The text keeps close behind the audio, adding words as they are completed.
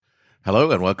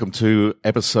Hello and welcome to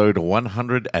episode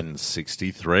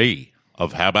 163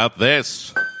 of How About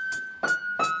This?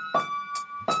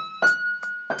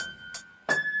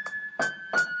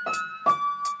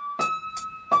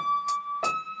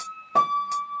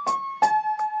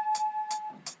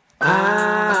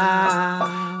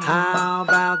 How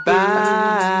about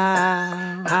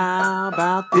that? How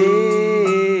about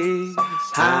this?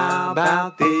 How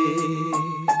about this?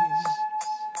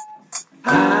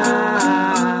 How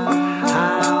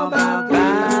about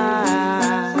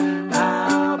that?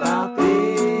 How about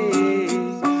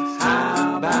this?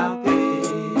 How about this?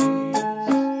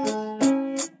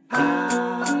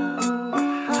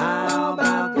 How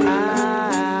about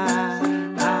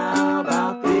that? How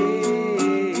about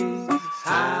this?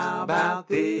 How about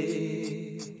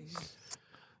this?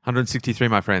 163,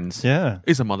 my friends. Yeah.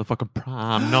 Is a motherfucking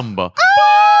prime number.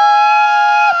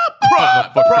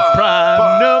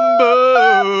 Prime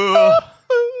number.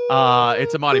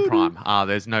 It's a mighty prime.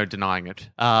 There's no denying it.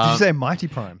 Did you say Mighty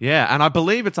Prime? Yeah, and I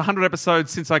believe it's 100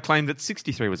 episodes since I claimed that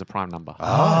 63 was a prime number.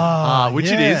 Which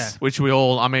it yeah. is, which we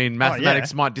all,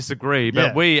 mathematics might disagree, but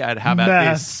Yeah. we at How About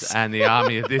Maths. This and the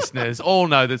army of listeners all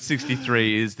know that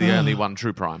 63 is the only one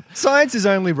true prime. Science is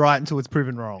only right until it's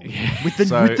proven wrong. With the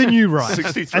So, with the new right.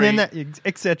 63 And then that,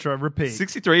 etc. Repeat.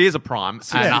 63 is a prime,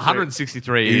 and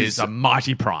 163 is a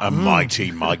mighty prime. A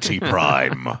mighty, mighty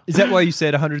prime. Is that why you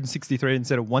said 163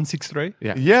 instead of 163?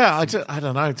 Yeah, I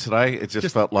don't know. Today it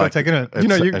just felt like taking it. it's- You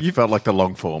know, it felt like the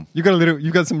long form. You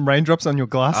got some raindrops on your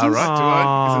glasses. All right, do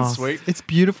I? Is it sweet? It's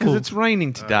beautiful. Because it's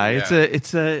raining today. yeah.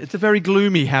 It's a very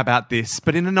gloomy. How about this?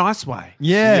 But in a nice way.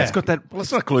 Yeah. It's got that. Well,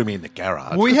 it's not gloomy in the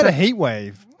garage. Well, we had a heat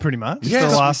wave pretty much Yes, for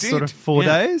the we last did. sort of 4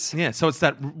 Yeah. days. Yeah, so it's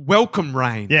that welcome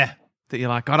rain. Yeah. That you're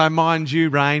like, I don't mind you,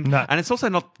 rain. No. And it's also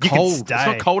not You can cold. It's stay.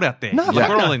 not cold out there. No, Like, fuck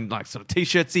we're no. all in like sort of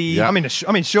t-shirtsy. Yeah.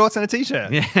 I'm in shorts and a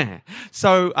t-shirt. Yeah.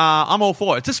 So I'm all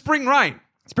for it. It's a spring rain.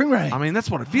 Spring rain. I mean, that's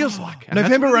what it feels like. And that's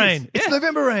November what it is. rain. It's Yeah.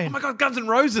 November rain. Oh my God, Guns N'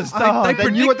 Roses. They They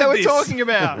knew what they were predicted this. talking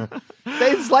about.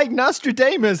 It's like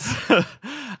Nostradamus.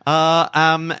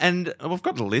 And we've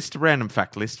got a list, a random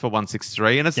fact list for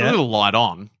 163, and it's a Yeah. little light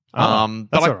on. But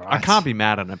that's I all right. can't be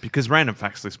mad at it because random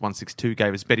facts list 162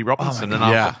 gave us Betty Robinson, and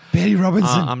Yeah. Betty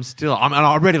Robinson. and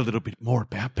I read a little bit more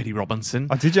about Betty Robinson.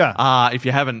 Oh, did ya? If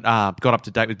you haven't got up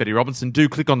to date with Betty Robinson, do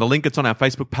click on the link. It's on our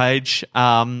Facebook page.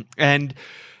 And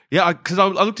yeah, because I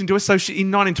looked into it. So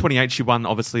in 1928, she won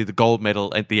obviously the gold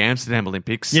medal at the Amsterdam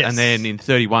Olympics, Yes. and then in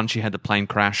 31 she had the plane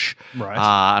crash, Right.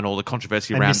 and all the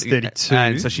controversy And around missed 32.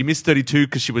 And so she missed 32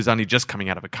 because she was only just coming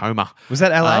out of a coma. Was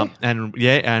that LA?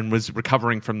 And was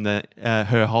recovering from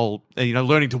her whole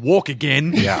learning to walk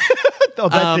again. Yeah. Oh,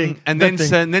 that thing. And then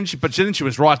she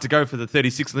was right to go for the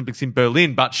 36 Olympics in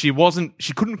Berlin, but she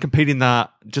couldn't compete in the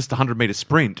just 100-meter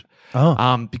sprint.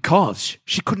 Because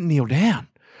she couldn't kneel down.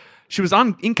 She was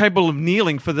incapable of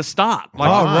kneeling for the start, the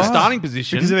right. starting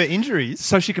position. Because of her injuries.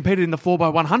 So she competed in the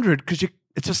 4x100 because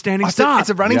it's a standing start. It's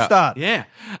a running Yeah. start. Yeah.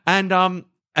 And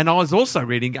I was also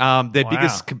reading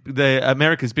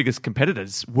America's biggest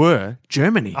competitors were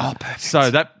Germany. Oh, perfect. So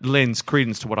that lends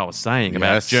credence to what I was saying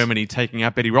about Yes. Germany taking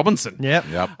out Betty Robinson. Yep.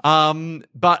 Yep.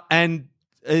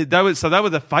 They were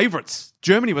the favourites.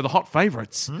 Germany were the hot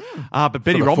favourites. But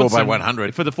Betty the Robinson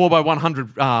 4x100. for the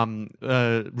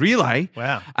 4x100 relay.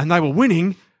 Wow. And they were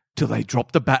winning till they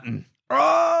dropped the baton.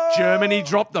 Oh! Germany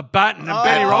dropped the baton, and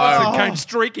Betty Robinson came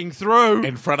streaking through.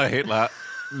 In front of Hitler,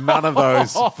 none of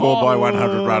those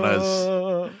 4x100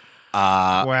 runners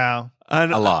are Wow.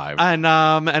 And, alive.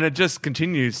 And it just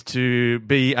continues to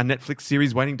be a Netflix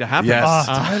series waiting to happen. Yes.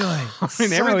 Oh, totally. I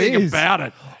mean, everything about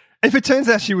it. If it turns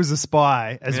out she was a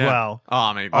spy as Yeah. well. Oh,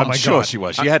 I mean, I'm my sure God. she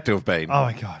was. She had to have been. Oh,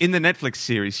 my God. in the Netflix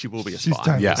series, she will be a She's spy.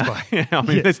 totally Yeah. a spy. Yeah, I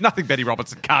mean, Yeah. there's nothing Betty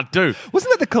Robinson can't do.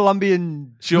 Wasn't that the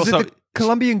Colombian... She was also- it the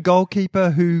Colombian goalkeeper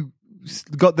who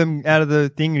got them out of the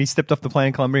thing and he stepped off the plane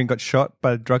in Colombia and got shot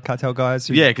by the drug cartel guys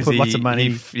who Yeah, because put lots of money...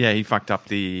 he fucked up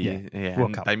the World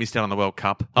and Cup. They missed out on the World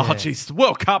Cup. Oh, Yeah. jeez, the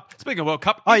World Cup. Speaking of World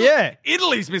Cup, Oh, yeah.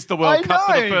 Italy's missed the World Cup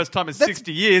for the first time in That's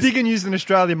 60 years. Bigger news than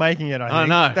Australia making it, I think.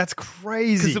 know. That's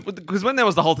crazy. Because when there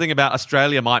was the whole thing about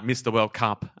Australia might miss the World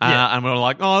Cup, Yeah. and we were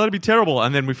like, oh, that'd be terrible.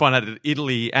 And then we find out that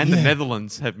Italy and the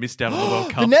Netherlands have missed out on the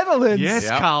World Cup. The Netherlands? Yes,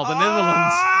 Yep. Carl, the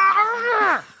Netherlands.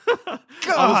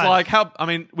 God. I was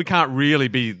like, we can't really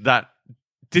be that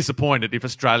disappointed if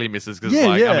Australia misses. Because,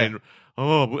 Yeah, yeah.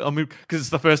 because it's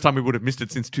the first time we would have missed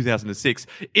it since 2006.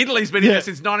 Italy's been in Yeah. there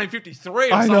since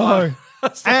 1953 or I something. know.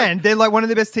 It's like- And they're like one of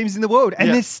the best teams in the world. And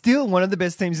Yeah. they're still one of the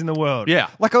best teams in the world. Yeah.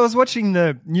 Like I was watching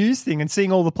the news thing and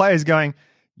seeing all the players going,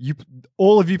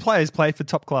 all of you players play for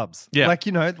top clubs. Yeah. like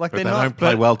like But they're they not. don't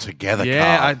play but well together,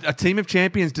 Yeah, Carl. a team of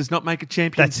champions does not make a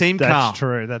champion That's team, Carl.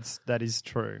 true. That is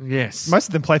true. Yes. Most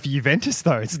of them play for Juventus,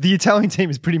 though. It's the Italian team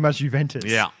is pretty much Juventus.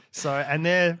 Yeah. So and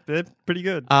they're pretty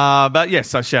good. But yes,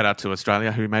 so shout out to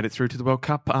Australia who made it through to the World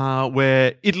Cup,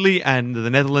 where Italy and the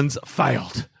Netherlands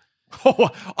failed.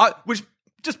 Which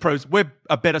just proves we're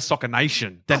a better soccer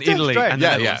nation than Oh, that's Italy great. and the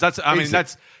Yeah, Netherlands. yeah. That's Easy.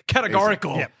 that's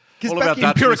categorical. Yeah. 'Cause All back about in-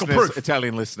 Dutch empirical listeners, proof.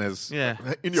 Italian listeners. Yeah.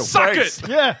 In your Suck face. it.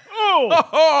 Yeah.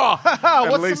 Oh, At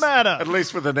What's least- the matter? At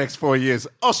least for the next 4 years.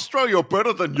 Australia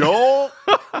better than y'all.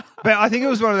 But I think it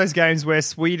was one of those games where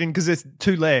Sweden, because there's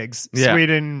two legs, Yeah.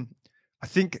 Sweden, I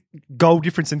think goal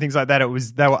difference and things like that.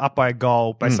 They were up by a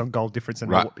goal based on goal difference and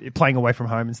Right. playing away from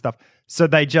home and stuff. So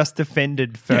they just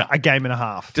defended for Yeah. a game and a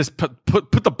half. just put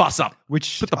the bus up.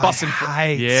 Which put the bus I in front.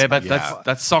 hate. Yeah, but Yeah.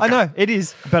 that's soccer. I know it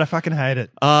is, but I fucking hate it.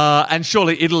 And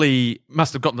surely Italy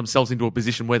must have gotten themselves into a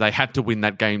position where they had to win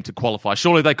that game to qualify.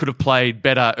 Surely they could have played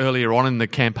better earlier on in the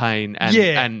campaign, and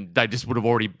Yeah. and they just would have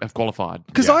already have qualified.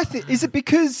 Because Yeah. I think is it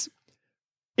because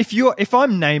if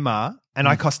I'm Neymar and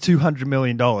I cost $200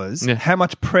 million, Yeah. how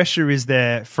much pressure is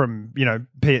there from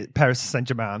Paris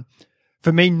Saint-Germain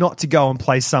for me not to go and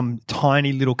play some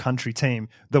tiny little country team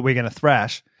that we're going to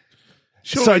thrash?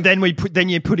 So then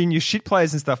you put in your shit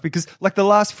players and stuff, because like the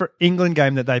last for England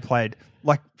game that they played,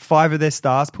 like 5 of their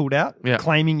stars pulled out, Yeah.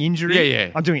 claiming injury. Yeah,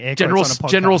 yeah. I'm doing air general quotes on a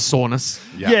podcast. general soreness.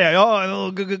 Yeah.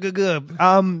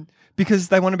 Because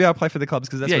they want to be able to play for the clubs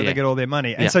because that's Yeah, where yeah. they get all their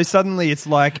money. And Yeah. so suddenly it's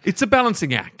like, It's a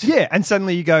balancing act. yeah, and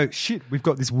suddenly you go, shit, we've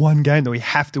got this one game that we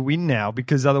have to win now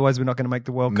because otherwise we're not going to make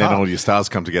the World And Cup. then all your stars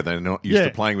come together and they're not used to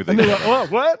playing with and each they're other.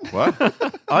 like, what?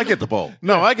 What? I get the ball.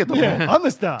 No, I get the Yeah, ball. I'm the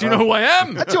star. Do you know who I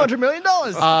am? $200 million.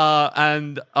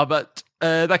 But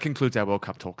that concludes our World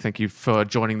Cup talk. Thank you for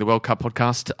joining the World Cup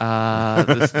podcast,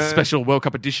 the special World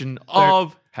Cup edition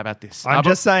of. How about this? I'm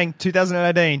just saying,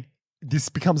 2018, this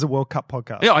becomes a World Cup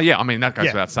podcast. Yeah. I mean that goes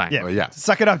without saying. Yeah. Well, yeah.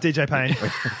 Suck it up, DJ Payne.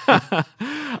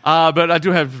 But I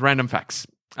do have random facts.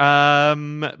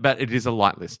 But it is a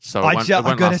light list, so I've got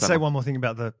to last that say long. one more thing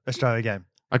about the Australia game.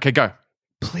 Okay, go.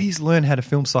 Please learn how to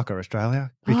film soccer,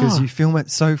 Australia, because you film it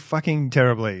so fucking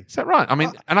terribly. Is that right? I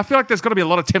mean, and I feel like there's got to be a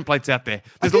lot of templates out there.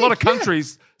 There's a lot of think, yeah.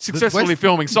 countries successfully West-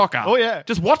 filming soccer. Oh, yeah.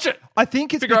 Just watch it. I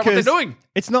think it's Figure out because what they're doing.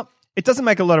 It's not. It doesn't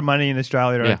make a lot of money in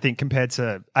Australia, I Yeah. don't think, compared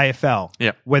to AFL,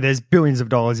 Yeah. where there's billions of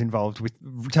dollars involved with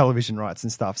television rights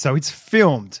and stuff. So it's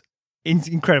filmed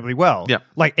incredibly well, Yeah.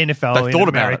 like NFL They've in thought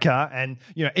about America and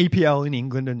EPL in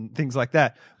England and things like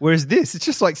that. Whereas this, it's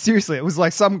just like seriously, it was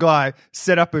like some guy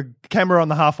set up a camera on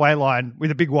the halfway line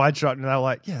with a big wide shot, and they're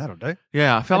like, "Yeah, that'll do."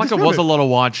 Yeah, I felt I like just it was a filmed lot of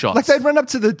wide shots. Like they'd run up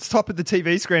to the top of the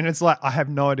TV screen, and it's like, I have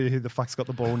no idea who the fuck's got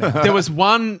the ball now. There was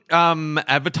one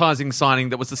advertising signing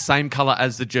that was the same color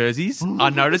as the jerseys,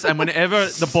 I noticed. And whenever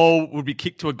the ball would be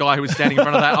kicked to a guy who was standing in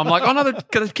front of that, I'm like, oh no,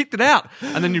 they've kicked it out.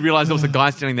 And then you realize there was a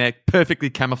guy standing there perfectly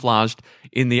camouflaged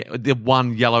in the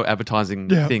one yellow advertising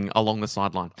Yeah. thing along the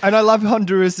sideline. And I love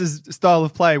Honduras' style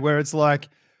of play where it's like,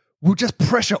 we'll just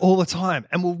pressure all the time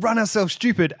and we'll run ourselves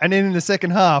stupid. And then in the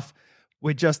second half,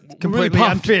 we're just completely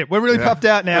puffed. unfit. We're really puffed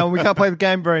out now and we can't play the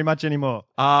game very much anymore.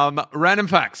 Random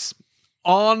facts.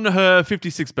 On her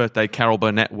 56th birthday, Carol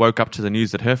Burnett woke up to the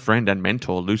news that her friend and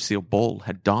mentor, Lucille Ball,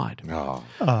 had died.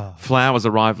 Oh. Flowers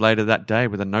arrived later that day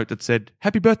with a note that said,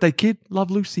 "Happy birthday, kid. Love,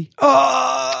 Lucy."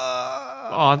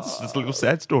 Oh, it's just a little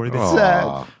sad story. This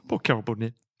Sad. Poor Carol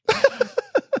Burnett.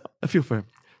 I feel for him.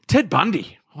 Ted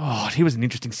Bundy. Oh, he was an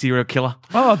interesting serial killer.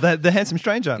 Oh, the handsome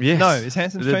stranger. Yes. No, is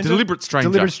handsome The stranger? deliberate stranger.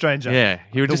 Deliberate stranger. Yeah.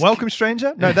 He would The just welcome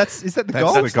stranger? No, is that the That's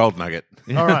gold? the gold nugget.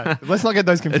 All right. Let's not get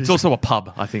those confused. It's also a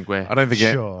pub, I think, where I don't think.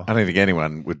 Sure. I don't think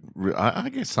anyone would. I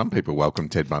guess some people welcome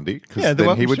Ted Bundy because Yeah, the then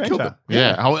welcome he would kill stranger. them.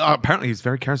 yeah. Apparently he's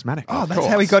very charismatic. Oh, that's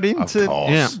course. how he got Of into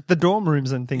course. Yeah. the dorm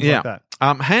rooms and things yeah. like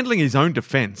that. Handling his own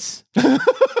defense.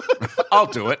 I'll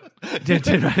do it.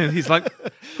 He's like,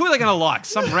 who are they going to like?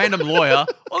 Some random lawyer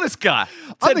or this guy?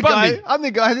 I'm Ted the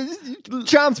Bundy. guy that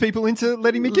charms people into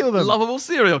letting me kill them. Lovable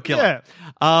serial killer.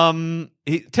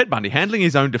 Ted Bundy, handling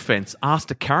his own defense,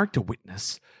 asked a character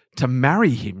witness to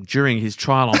marry him during his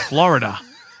trial on Florida.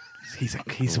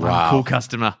 He's one Wow. cool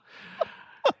customer.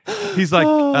 He's like,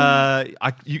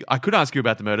 I could ask you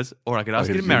about the murders, or I could ask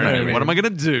you to marry me. What am I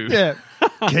going to do? Yeah.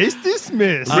 Case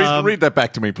dismissed. Read that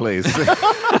back to me, please.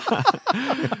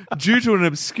 Due to an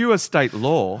obscure state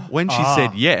law, when she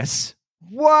said yes,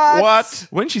 What?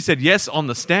 when she said yes on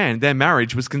the stand, their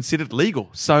marriage was considered legal.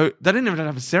 So they didn't even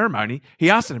have a ceremony. He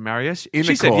asked her to marry her. She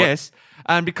the said court. yes.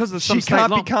 And because of some She state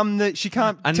can't law, she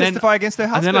can't and then- testify against her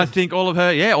And husband. then I think all of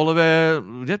her,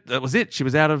 that was it. She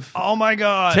was out of. oh my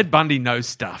God. Ted Bundy knows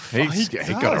stuff. He He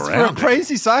got does. For a around it.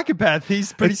 crazy psychopath,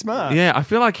 he's pretty smart. Yeah, I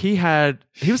feel like he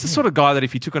was the sort of guy that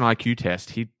if he took an IQ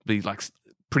test, he'd be like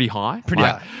pretty high. Pretty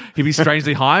Like, high. He'd be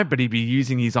strangely high, but he'd be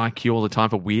using his IQ all the time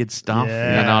for weird stuff.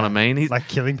 Yeah. You know what I mean? He's Like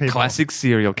killing people. classic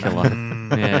serial killer.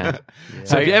 yeah.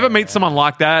 So if you ever meet someone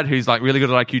like that who's like really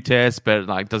good at IQ tests, but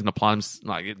like doesn't apply them,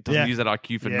 like it doesn't Yeah. use that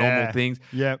IQ for Yeah. normal things,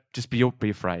 Yeah. just be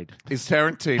afraid. Is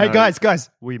Tarantino? Hey guys,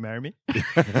 will you marry me?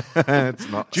 it's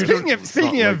not. Speaking of it's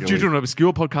not legally. Due to an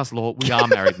obscure podcast law, we are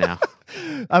married now.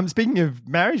 Speaking of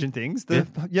marriage and things, the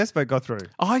yes vote got through.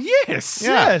 Oh yes,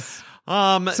 Yes.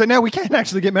 Um, So now we can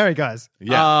actually get married, guys.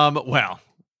 Yeah. Well,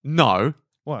 no.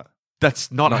 What?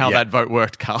 That's not how yet. that vote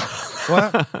worked, Carl.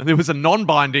 What? There was a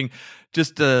non-binding,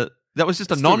 that was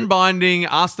just a non-binding,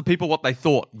 ask the people what they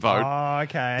thought vote. Oh,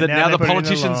 okay. that now they the put it in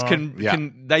politicians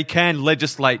law. can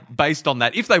legislate based on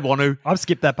that if they want to. I've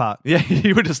skipped that part. Yeah,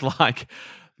 you were just like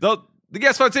the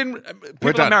yes vote's in. People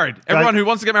are done. married. Everyone who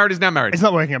wants to get married is now married. It's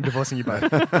not working. I'm divorcing you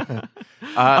both.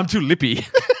 I'm too lippy.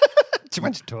 Too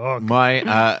much talk. My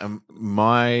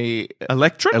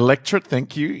Electric. electorate,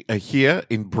 thank you, here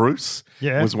in Bruce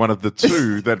Yeah. was one of the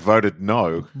two that voted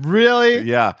no. Really?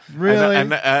 Yeah, Really?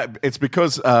 and it's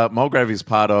because Mulgrave is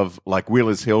part of like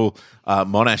Wheelers Hill,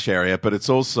 Monash area, but it's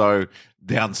also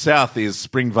down south is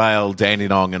Springvale,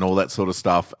 Dandenong, and all that sort of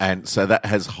stuff, and so that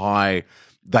has high.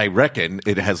 They reckon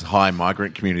it has high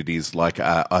migrant communities, like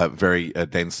very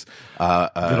dense.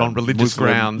 on religious Muslim-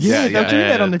 grounds. Yeah, they'll do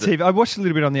that on the the- TV. I watched a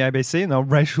little bit on the ABC and they're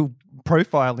racial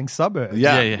profiling suburbs.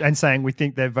 Yeah. Yeah. And saying we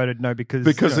think they voted no because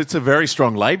It's a very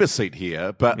strong Labor seat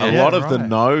here, but a Yeah, lot of the right.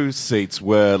 no seats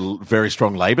were very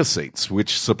strong Labor seats,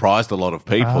 which surprised a lot of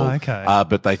people. Oh, okay.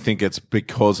 But they think it's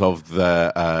because of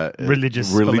the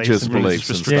Religious religious beliefs beliefs and and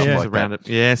religious stuff Yeah, like around that. it.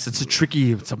 Yes,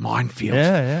 it's a minefield.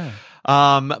 Yeah.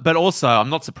 But also, I'm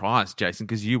not surprised, Jason,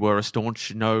 because you were a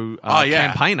staunch no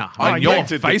campaigner. I mean, your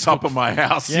painted the top of my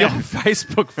house. your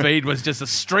Facebook feed was just a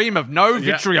stream of no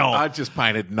Yeah, vitriol. I just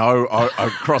painted no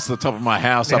across the top of my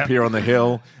house up here on the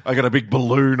hill. I got a big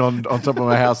balloon on top of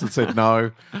my house that said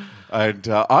no. And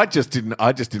I just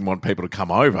didn't want people to come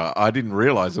over. I didn't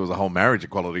realize there was a whole marriage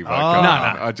equality vote going No,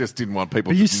 on. no. I just didn't want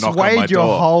people But you to knock on my swayed your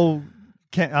door. whole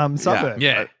suburb.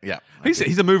 yeah. yeah.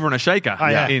 He's a mover and a shaker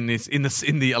yeah. in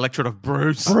the electorate of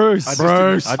Bruce. Bruce. I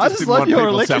just didn't love want your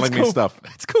people electorate. selling It's me called- stuff.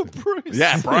 It's called Bruce.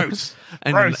 Yeah, Bruce.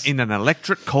 And Bruce. in an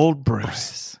electorate called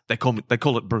Bruce. They call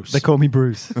it Bruce. They call me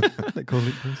Bruce. They call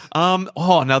me Bruce.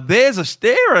 Now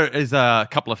there is a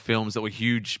couple of films that were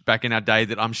huge back in our day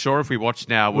that I'm sure if we watch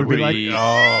now would Would be be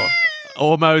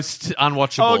almost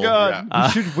unwatchable. Oh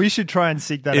God, we should try and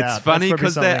seek that out. It's That's funny probably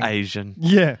because they're something- Asian.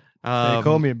 Yeah. They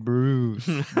call me Bruce.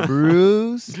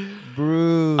 Bruce.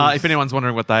 If anyone's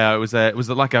wondering what they are, it was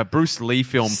like a Bruce Lee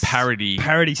film parody.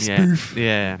 Parody spoof.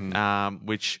 Yeah.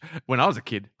 Which when I was a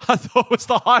kid, I thought was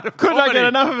the height of Could not comedy. get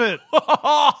enough of it.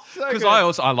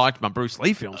 Because good. I liked my Bruce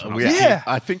Lee films. When I was a Yeah. kid. Yeah.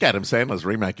 I think Adam Sandler's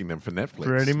remaking them for Netflix.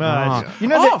 Pretty much.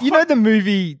 Oh. You know the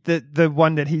movie the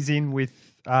one that he's in with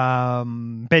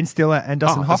Ben Stiller and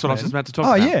Dustin Hoffman. That's what I was just about to talk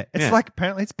Oh about. yeah, it's like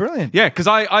apparently it's brilliant. Yeah, because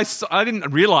I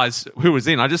didn't realize who was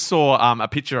in. I just saw a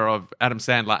picture of Adam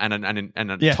Sandler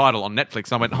and a Yeah. title on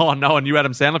Netflix. I went, oh no, a new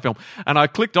Adam Sandler film, and I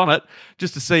clicked on it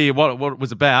just to see what it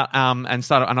was about. And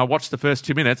I watched the first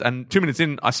 2 minutes, and 2 minutes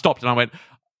in, I stopped and I went,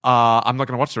 I'm not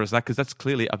going to watch the rest of that because that's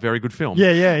clearly a very good film.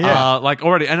 Yeah. Like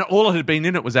already, and all that had been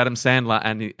in it was Adam Sandler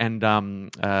and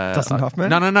Dustin Hoffman?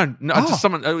 No. Oh. Just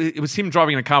someone. It was him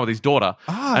driving in a car with his daughter,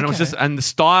 and it was okay. just and the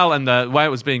style and the way it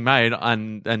was being made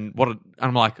and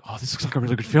I'm like, oh, this looks like a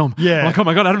really good film. Yeah. I'm like, oh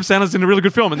my god, Adam Sandler's in a really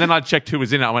good film. And then I checked who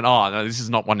was in it. I went, oh no, this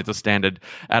is not one of the standard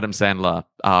Adam Sandler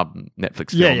Netflix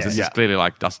films. Yeah, yeah. This Yeah. is clearly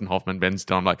like Dustin Hoffman, Ben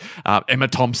Stiller. I'm like Emma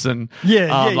Thompson.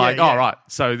 Yeah, I'm yeah, like, yeah. oh right,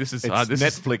 so this is It's this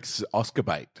is Netflix Oscar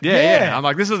bait. yeah. I'm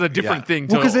like, this is a different Yeah. thing.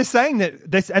 Well, because to they're saying that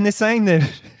they're saying that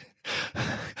I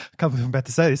can't believe I'm about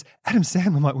to say this. Adam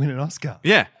Sandler might win an Oscar.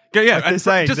 Yeah. Yeah, Like they're and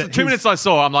saying just the that 2 he's- minutes I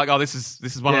saw, I'm like, oh, this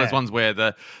is one of Yeah. those ones where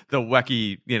the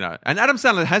wacky, and Adam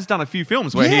Sandler has done a few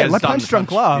films where he Yeah, has like done Punch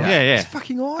Drunk Love. Yeah, yeah, It's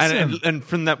fucking awesome. And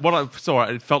from that, what I saw,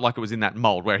 it felt like it was in that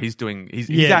mold where he's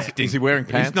Yeah. acting. Is he wearing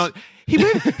He's pants? not. He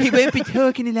won't be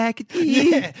talking like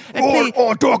this.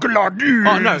 or talking like this.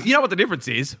 Oh no! You know what the difference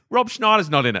is? Rob Schneider's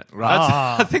not in it.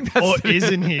 Right. I think that's. Or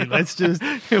isn't he? Let's just.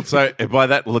 So by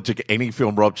that logic, any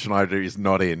film Rob Schneider is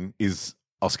not in is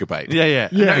Oscar bait. Yeah. Yeah.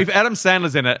 No, if Adam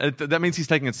Sandler's in it, that means he's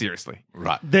taking it seriously.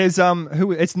 Right. There's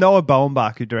who it's Noah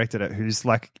Baumbach who directed it, who's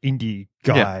like indie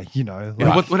guy, Yeah,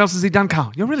 like what else has he done,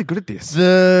 Carl? You're really good at this.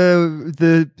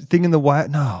 the thing in the white.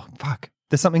 No, fuck.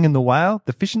 There's something in the whale,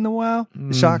 the fish in the whale,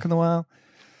 the shark in the whale.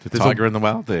 The tiger in the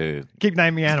well. The Keep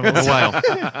naming animals. The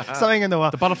whale. Something in the whale.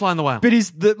 The butterfly and the whale. But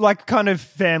is the like kind of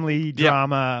family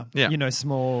drama, Yeah.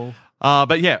 small.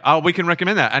 But yeah, we can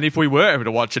recommend that. And if we were ever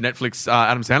to watch a Netflix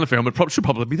Adam Sandler film, it should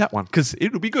probably be that one because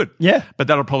it would be good. Yeah. But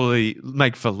that'll probably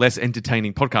make for less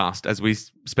entertaining podcast as we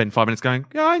spend 5 minutes going,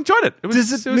 yeah, I enjoyed it. It was,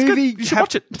 Does the it was movie good. You should have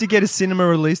watch it. to get a cinema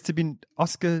release to be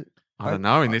Oscar? I don't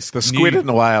know. In this the squid and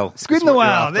the whale. Squid in is the what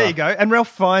you're Whale. after. There you go. And Ralph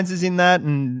Fiennes is in that,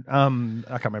 and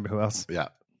I can't remember who else. Yeah.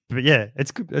 But yeah,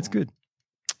 it's good. It's good.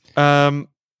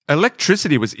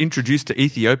 Electricity was introduced to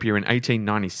Ethiopia in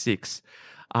 1896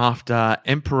 after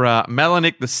Emperor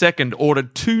Menelik II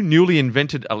ordered 2 newly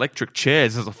invented electric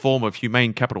chairs as a form of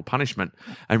humane capital punishment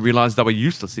and realized they were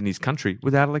useless in his country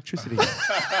without electricity.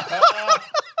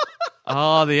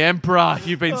 Oh, the emperor!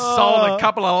 You've been sold a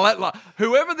couple of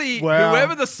whoever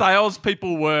the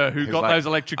salespeople were who got like, those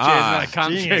electric chairs in that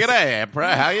country. genius. G'day, Emperor.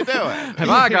 How you doing? Have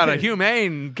I got a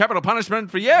humane capital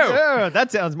punishment for you? Yeah, that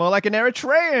sounds more like an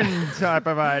Eritrean type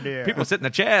of idea. People sit in the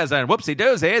chairs and whoopsie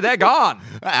doos they're gone.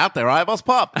 Out there, eyeballs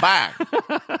pop. Bang.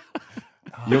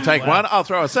 You'll take one. I'll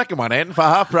throw a second one in for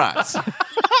half price.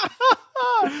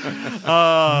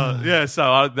 Yeah, so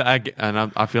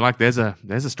I feel like there's a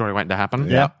story waiting to happen.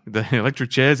 Yeah. The electric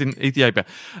chairs in Ethiopia,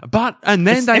 and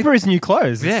then It's Emperor's new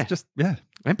clothes. Yeah. It's just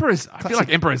emperors. I feel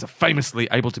like emperors are famously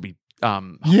able to be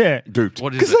yeah. Duped.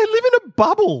 what is Because it? they live in a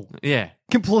bubble, Yeah,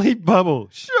 complete bubble.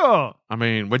 Sure. I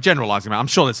mean we're generalizing. I'm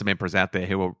sure there's some emperors out there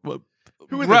who are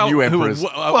Who are the new emperors?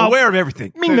 aware of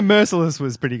everything. Ming the Merciless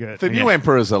was pretty good. The new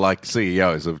emperors are like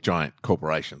CEOs of giant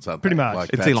corporations, aren't they? Pretty much. Like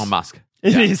It's that's- Elon Musk.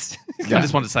 It is. I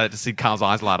just wanted to say that to see Carl's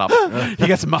eyes light up. He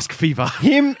gets Musk fever.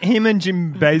 Him and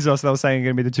Jim Bezos, they were saying, are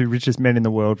going to be the 2 richest men in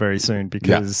the world very soon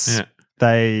because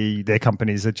Yeah. their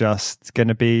companies are just going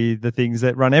to be the things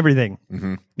that run everything.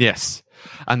 Yes,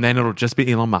 and then it'll just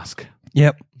be Elon Musk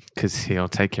Yep. because he'll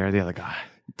take care of the other guy.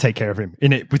 Take care of him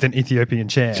in it with an Ethiopian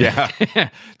chair. Yeah.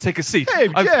 Take a seat. Hey,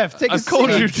 Jeff, take a I've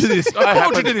called seat. you to this. I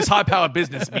called you to this high-powered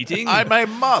business meeting. I'm a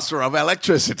master of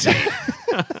electricity.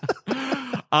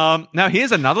 Now,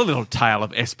 here's another little tale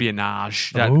of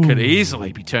espionage that could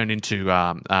easily be turned into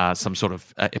some sort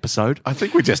of episode. I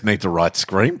think we just need to write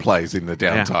screenplays in the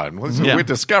downtime. Yeah. We're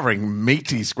discovering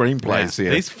meaty screenplays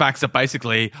here. These facts are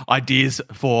basically ideas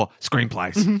for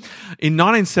screenplays. In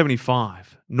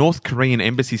 1975, North Korean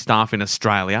embassy staff in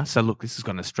Australia. So look, this has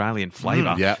got an Australian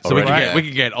flavour. yeah, so we already.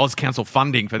 can get Oz Council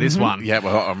funding for this one. Yeah,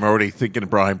 well, I'm already thinking of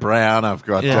Brian Brown. I've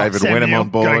got David Sam Wenham Neill. on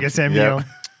board. Gotta get Sam Neill.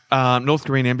 North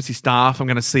Korean embassy staff. I'm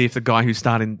going to see if the guy who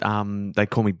starred in They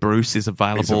Call Me Bruce is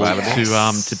available,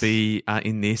 to be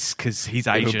in this because he's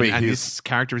Asian be and his- this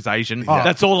character is Asian. Oh,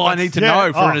 That's all I need to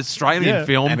know for an Australian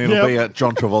film. And it'll be a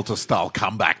John Travolta style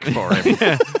comeback for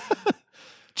him.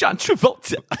 John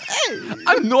Travolta.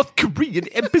 I'm North Korean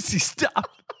embassy staff.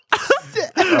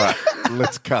 All right,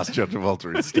 let's cast John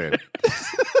Travolta instead.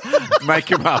 Make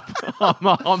him up.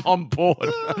 I'm on board.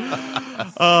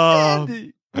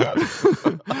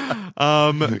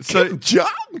 So John.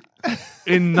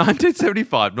 in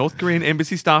 1975, North Korean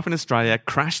embassy staff in Australia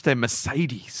crashed their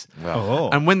Mercedes. Oh.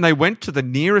 And when they went to the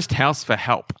nearest house for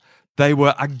help, they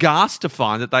were aghast to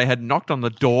find that they had knocked on the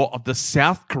door of the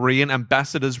South Korean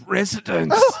ambassador's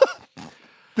residence.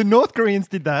 The North Koreans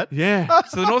did that. Yeah.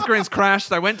 So the North Koreans crashed.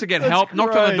 They went to get help,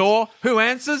 knocked on the great. door. Who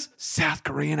answers? South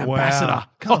Korean ambassador.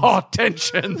 Come Oh,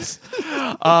 tensions.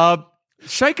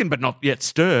 Shaken but not yet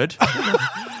stirred.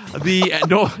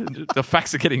 The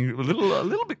facts are getting a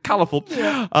little bit colourful.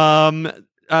 The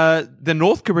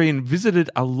North Korean visited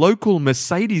a local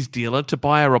Mercedes dealer to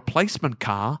buy a replacement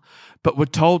car, but were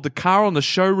told the car on the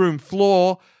showroom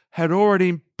floor had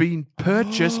already been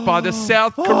purchased by the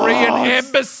South Korean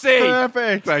embassy.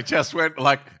 Perfect. They just went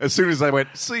like, as soon as they went,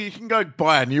 see, you can go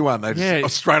buy a new one. They just Yeah.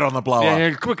 straight on the blower.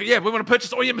 Yeah, quick. Yeah, we want to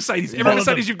purchase all your Mercedes. Every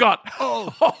Mercedes you've got.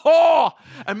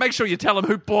 And make sure you tell them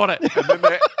who bought it.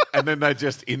 And then they're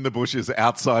just in the bushes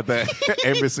outside the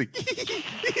embassy.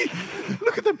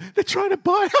 Look at them. They're trying to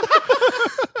buy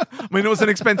it. I mean, it was an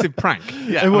expensive prank.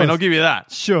 Yeah, I was. mean, I'll give you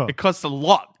that. Sure. It costs a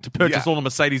lot to purchase Yeah. all the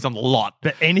Mercedes on the lot.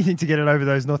 But anything to get it over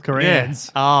those North Koreans.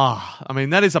 I mean,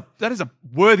 that is a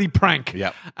worthy prank.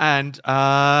 Yep. And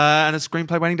a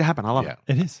screenplay waiting to happen. I love Yeah.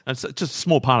 it. It is. It's just a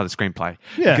small part of the screenplay.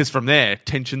 Yeah. Because from there,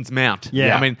 tensions mount.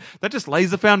 Yeah. I mean, that just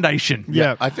lays the foundation.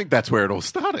 Yeah. I think that's where it all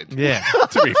started. Yeah.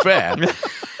 To be fair.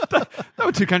 There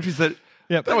were two countries that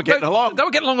Yep. They were getting along. They were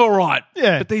getting along all right.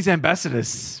 Yeah. But these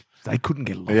ambassadors, they couldn't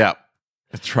get along. Yeah.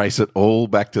 Trace it all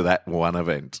back to that one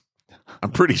event.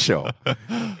 I'm pretty sure.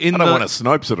 I In don't want to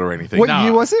Snopes it or anything. What No.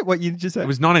 year was it? What you just said? It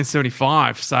was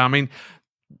 1975. So, I mean,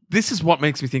 this is what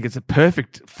makes me think it's a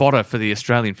perfect fodder for the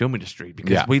Australian film industry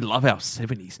because Yeah. we love our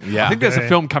 70s. Yeah. I think there's a Yeah.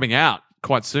 film coming out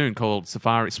quite soon called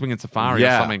Swingin' Safari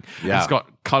Yeah. or something. Yeah. It's got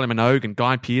Kylie Minogue and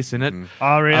Guy Pearce in it.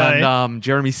 Oh, really? And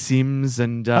Jeremy Sims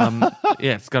and yeah,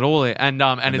 it's got all it. And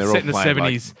they're it's all set in the playing,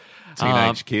 like, 70s.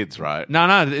 Teenage kids, right?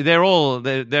 No, they're all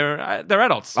they're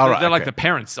adults. Oh, right, they're like okay. the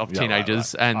parents of Yeah,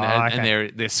 teenagers, right, and, Oh, and, okay.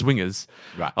 and they're swingers.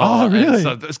 Right. Oh, and really?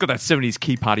 So it's got that 70s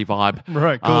key party vibe.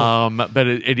 Right, cool. But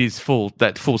it is full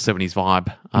 70s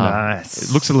vibe. Nice.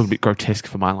 It looks a little bit grotesque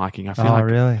for my liking. I feel Oh, like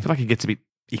really? I feel like it gets a bit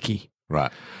icky.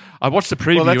 Right. I watched the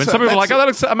preview, that's and some people were like, that's "Oh, that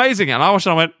looks amazing," and I watched it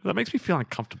and I went, "That makes me feel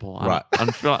uncomfortable." Right. I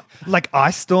feel like, Like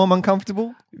Ice Storm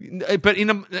uncomfortable? but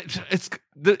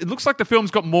it looks like the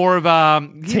film's got more of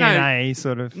you know, TNA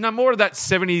sort of. no, more of that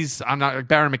 70s. I know, like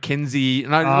Barry McKenzie.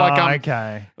 No,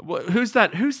 Okay. Who's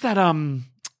that?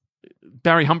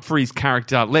 Barry Humphries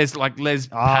character, Les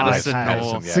Patterson. okay.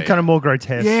 Or, So kind of more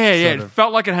grotesque. yeah. sort It of.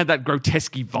 felt like it had that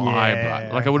grotesque vibe.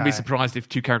 Yeah, Like I wouldn't be okay. surprised if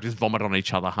two characters vomit on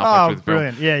each other halfway Oh, through the film.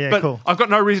 brilliant. Yeah, but cool. I've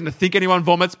got no reason to think anyone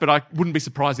vomits, but I wouldn't be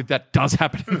surprised if that does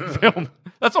happen in the film.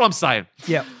 That's all I'm saying.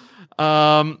 Yep.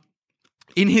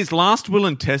 In his last will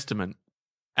and testament,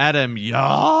 Adam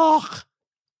Yauch.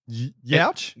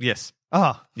 Youch? Yes.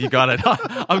 Oh, You got it.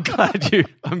 I'm glad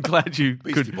you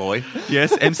Beastie could. Boy.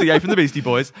 Yes, MCA from the Beastie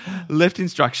Boys left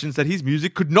instructions that his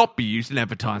music could not be used in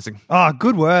advertising. oh,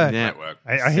 good work. Yeah. Great work.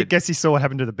 I guess he saw what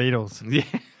happened to the Beatles. Yeah.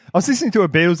 I was listening to a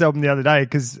Beatles album the other day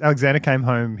because Alexander came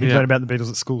home. He'd Yeah. learned about the Beatles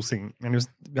at school singing, and he was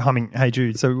humming "Hey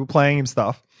Jude." So we were playing him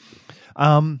stuff.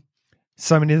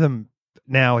 So many of them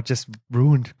now are just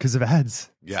ruined because of ads.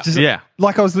 Yeah. It's just- Yeah.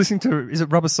 Like I was listening to, is it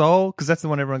Rubber Soul? Because that's the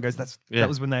one everyone goes. Yeah. That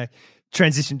was when they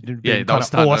transitioned to Yeah, being they were kind of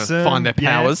starting awesome. to find their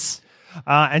Yeah. powers.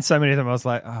 And so many of them, I was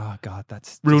like, oh god,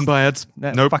 that's Ruined by ads.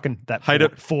 that Nope. fucking that Hate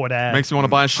Ford, it. Ford ad. Makes me want to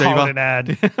buy a Holden shaver.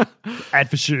 ad. Ad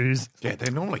for shoes. Yeah,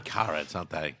 they're normally car ads, aren't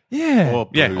they? Yeah. Or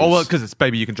Yeah. booze. Oh, well, because it's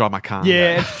baby, you can drive my car.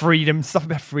 Yeah, and freedom, stuff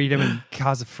about freedom and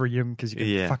cars of freedom because you can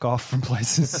Yeah. fuck off from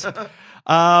places.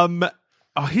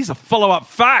 Here's a follow-up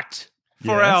fact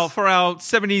for Yes. our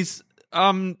 70s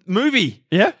movie.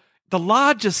 Yeah. The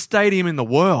largest stadium in the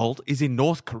world is in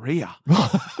North Korea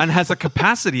and has a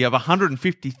capacity of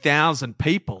 150,000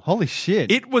 people. Holy shit.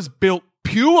 It was built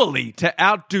purely to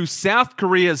outdo South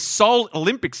Korea's Seoul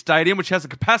Olympic Stadium, which has a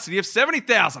capacity of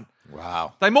 70,000.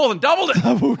 Wow. They more than doubled it.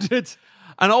 doubled it.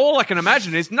 And all I can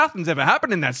imagine is nothing's ever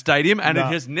happened in that stadium, and No.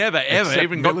 it has never, ever Except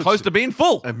even got military. close to being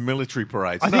full. And military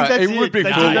parades. I think that's it would it. be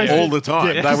They full do those- all the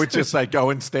time. Yeah. They would just say, go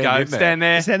and stand Go, in there. stand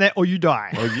there. Stand there or you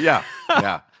die. Oh, yeah.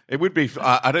 Yeah. It would be,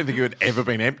 I don't think it would ever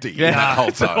been empty Yeah, that whole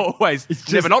it's time. always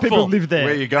Just never not people full. live there.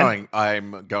 Where are you going?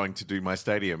 I'm going to do my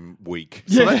stadium week.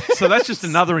 So that's just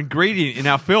another ingredient in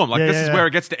our film. Like Yeah, this yeah, is yeah. where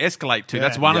it gets to escalate to.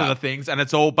 That's one Yeah. of the things, and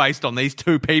it's all based on these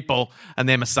two people and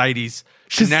their Mercedes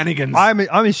shenanigans. I'm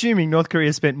assuming North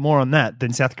Korea spent more on that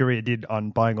than South Korea did on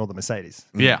buying all the Mercedes.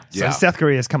 yeah. So Yeah. South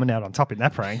Korea's coming out on top in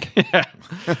that prank.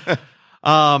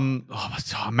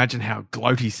 Imagine how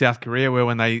gloaty South Korea were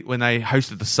when they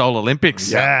hosted the Seoul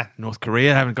Olympics. Yeah. North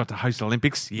Korea haven't got to host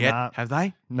Olympics yet, Nah. have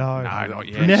they? No. No, not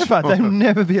yet. Never. They'll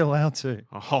never be allowed to.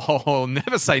 Oh,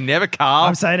 never say never, Carl.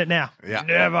 I'm saying it now. Yeah.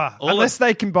 Never. All Unless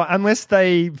they combine, unless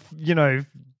they,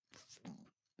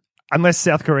 unless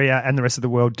South Korea and the rest of the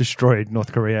world destroyed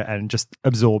North Korea and just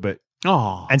absorb it.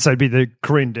 Oh, And so it'd be the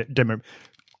Korean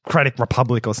Democratic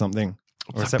Republic or something.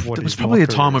 Or is that what there it was is? probably a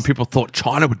North time when Korea is? people thought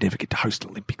China would never get to host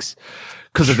Olympics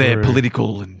because of their True.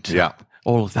 political and Yeah.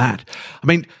 all of that. I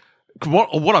mean,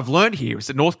 what I've learned here is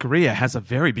that North Korea has a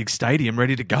very big stadium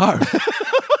ready to go.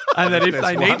 And that if That's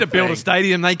they one need to build a thing.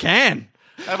 stadium, they can.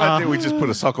 How about we just put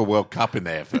a soccer World Cup in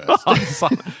there first?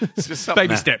 It's just something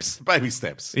Baby that- steps. Baby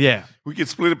steps. Yeah. We could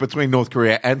split it between North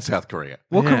Korea and South Korea.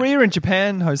 Well, Yeah. Korea and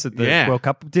Japan hosted the Yeah. World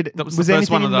Cup. Did it? That was was the first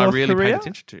anything one in that I North really Korea? paid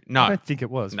attention to. No. I don't think it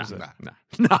was. No, was it?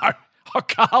 no. Oh,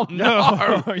 Carl,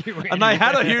 no. No. You And they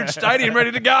had a huge stadium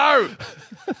ready to go.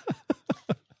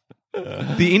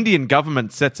 The Indian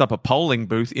government sets up a polling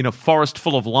booth in a forest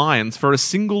full of lions for a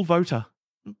single voter.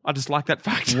 I just like that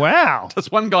fact. Wow.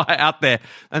 There's one guy out there,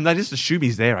 and they just assume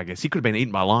he's there, I guess. He could have been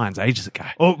eaten by lions ages ago.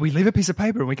 Or we leave a piece of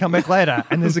paper and we come back later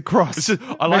and there's a cross. It's just-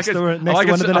 I like next it. to, I next like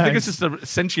to one it. of the I think names. it's just the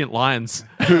sentient lions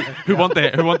who want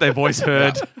their voice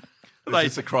heard. There's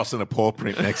just a cross and a paw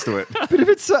print next to it. But if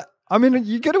it's, I mean,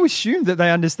 you got to assume that they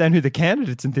understand who the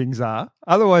candidates and things are.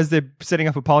 Otherwise, they're setting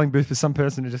up a polling booth for some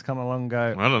person to just come along and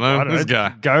go, I don't know, this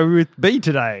guy. Go with B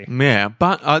today. Yeah,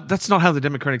 but that's not how the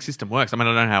democratic system works. I mean,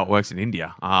 I don't know how it works in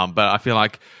India, but I feel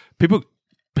like people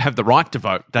have the right to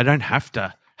vote. They don't have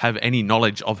to have any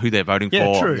knowledge of who they're voting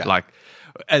Yeah, for. true. Like,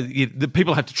 the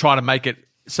people have to try to make it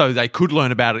so they could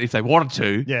learn about it if they wanted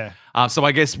to. Yeah. So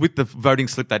I guess with the voting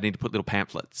slip, they need to put little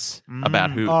pamphlets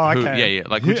about who. Oh, who okay. yeah.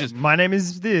 Like, which is my name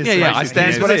is this. yeah. I This stand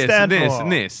is for what I this stand and this for.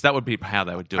 and this. That would be how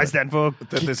they would do I it. stand for.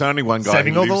 There's only one guy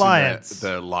Saving who all the lives lions. in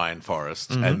the lion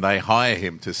forest, Mm-hmm. and they hire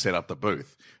him to set up the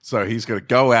booth. So he's got to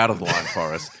go out of the lion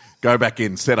forest, go back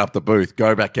in, set up the booth,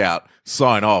 go back out,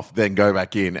 sign off, then go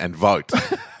back in and vote.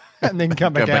 And then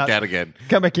come back Go out. back out again.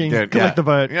 Come back in, Yeah, collect the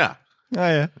vote. Yeah. Oh,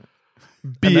 yeah.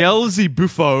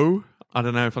 Beelzebufo. I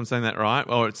don't know if I'm saying that right,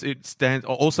 or it stands,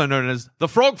 or also known as the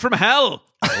frog from hell.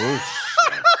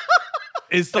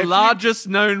 Is the largest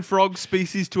known frog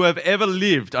species to have ever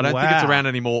lived. I don't think it's Wow. around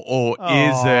anymore, or Oh,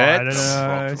 is it? I don't know.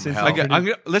 Frog It's from just hell.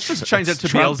 Okay, let's just change that to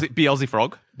Beelzy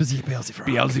frog.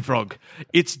 Beelzy frog.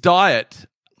 Its diet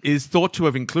is thought to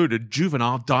have included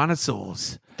juvenile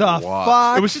dinosaurs. The What?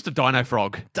 fuck? It was just a dino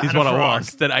frog, is Dino what it frog.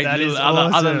 was. That ate That little, is other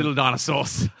awesome. little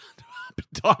dinosaurs.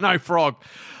 Dino frog.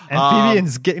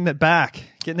 Amphibians getting it back,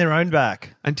 getting their own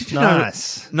back. And did you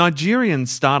Nice. know Nigerian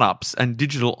startups and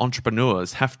digital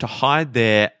entrepreneurs have to hide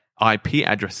their IP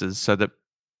addresses so that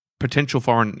potential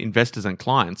foreign investors and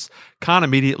clients can't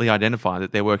immediately identify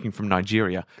that they're working from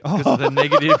Nigeria because of the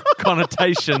negative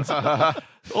connotations.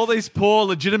 All these poor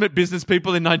legitimate business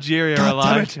people in Nigeria are Damn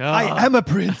like, it, I am a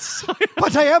prince,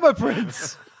 but I am a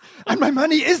prince, and my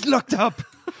money is locked up.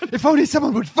 If only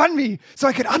someone would fund me so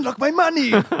I could unlock my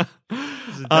money.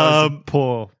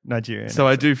 Poor Nigerian. So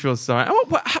I do feel sorry.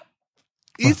 Oh,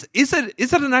 is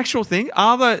it an actual thing?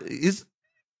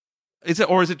 Is it,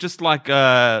 or is it just like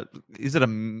is it a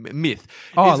myth?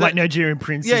 oh, Is like it- Nigerian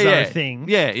princes yeah, are a thing.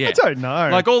 Yeah, yeah. I don't know.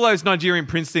 Like all those Nigerian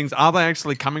prince things, are they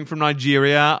actually coming from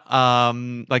Nigeria?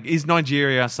 Like, is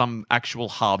Nigeria some actual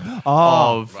hub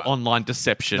of online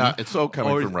deception? No, it's all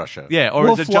coming Or from is- Russia. Yeah, or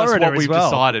Well, is it just Florida what as we've well.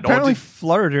 decided? Apparently, Or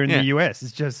Florida in Yeah. the US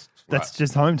is just that's Right.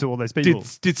 just home to all those people.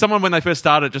 did someone, when they first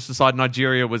started, just decide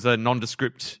Nigeria was a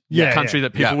nondescript Yeah, country yeah.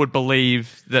 that people Yeah. would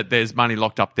believe that there's money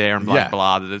locked up there and blah Yeah.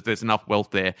 blah, that there's enough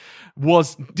wealth there?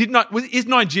 Is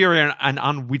Nigeria an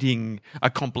unwitting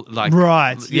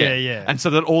Right, yeah. And so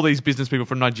that all these business people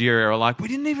from Nigeria are like, we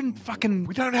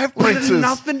don't have Princes.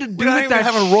 nothing to do we don't with even that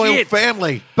have a royal shit.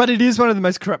 family. But it is one of the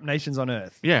most corrupt nations on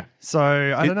earth. Yeah. So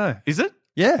I don't know. Is it?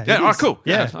 Yeah. Yeah. it Oh, is. cool.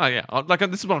 Yeah. Oh, yeah. Like,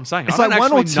 this is what I'm saying. It's I don't like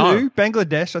one or actually know. two.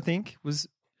 Bangladesh, I think, was.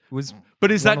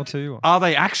 But is one that or two, or- are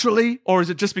they actually, or is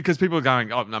it just because people are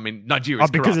going? Oh, I mean,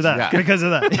 Nigeria's because of corrupt. that. Yeah. Because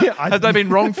of that. Yeah, Have they been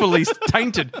wrongfully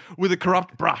tainted with a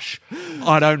corrupt brush?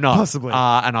 I don't know. Possibly.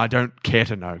 And I don't care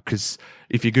to know, because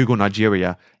if you Google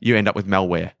Nigeria, you end up with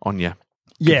malware on your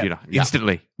computer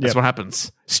instantly. That's Yep. what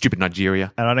happens. Stupid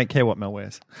Nigeria. And I don't care what Mel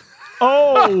wears.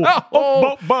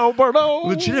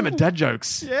 Legitimate dad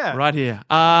jokes. Yeah. Right here.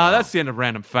 That's the end of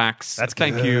Random Facts.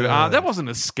 Thank you. That wasn't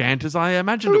as scant as I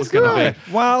imagined it was going to good.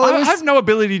 be. Well, I it was- have no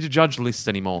ability to judge lists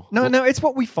anymore. No, it's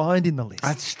what we find in the list.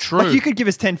 That's true. Like you could give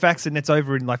us 10 facts and it's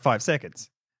over in like 5 seconds.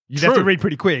 You'd have to True. read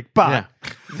pretty quick, but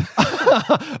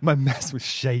Yeah. my maths was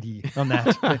shady on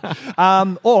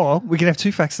that. Or we could have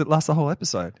 2 facts that last the whole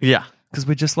episode Yeah. because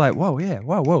we're just like, whoa.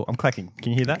 I'm clacking.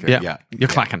 Can you hear that? Yeah. Yeah. You're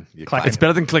clacking. You're clacking. It's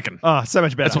better than clicking. Oh, so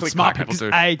much better. That's what smart people do.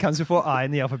 A comes before I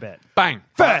in the alphabet. Bang.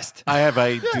 First. I have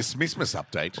a dismissmas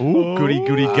update. Ooh,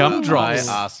 goody I gumdrops.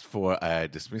 asked for a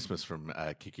dismissmas from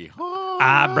Kiki.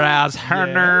 Eyebrows,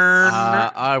 Herner.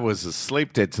 I was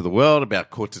asleep, dead to the world, about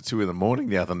 1:45 in the morning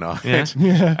the other night,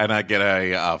 Yeah. and I get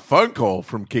a phone call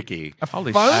from Kiki.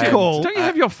 Holy phone shit. call? Don't you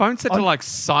have your phone set to like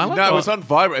silent? No, it or- was on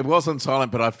vibrate. It was on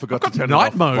silent, but I forgot to got turn night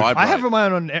it off. mode. Vibrate. I have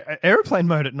mine on airplane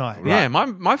mode at night. Yeah,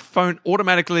 my phone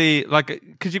automatically, like,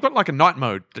 because you've got like a night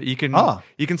mode that you can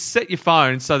you can set your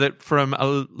phone so that from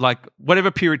like whatever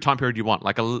time period you want,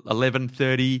 like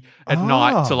 11:30 at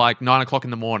night to like 9 o'clock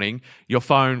in the morning, your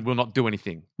phone will not do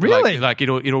anything. Really? Like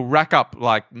it'll rack up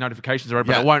like notifications or whatever,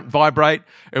 but Yeah. it won't vibrate,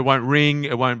 it won't ring,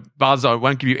 it won't buzz, or it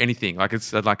won't give you anything. Like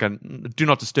it's like a do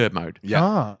not disturb mode. Yeah.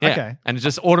 Ah, Yeah. okay. And it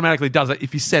just automatically does it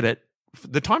if you set it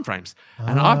the time frames.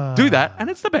 And I do that and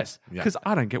it's the best because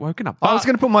I don't get woken up. I was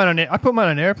going to put mine on. I put mine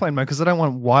on airplane mode because I don't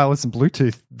want wireless and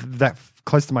Bluetooth that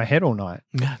close to my head all night.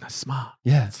 Yeah, that's smart.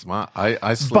 Yeah, Smart.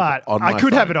 I sleep but on I my could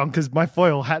phone. have it on because my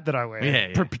foil hat that I wear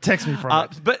Yeah. protects me from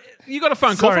it. But you got a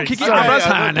phone call Sorry, from Kiki sorry. Eyebrows,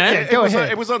 Yeah, Herner. Go it was, ahead.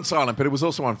 it was on silent, but it was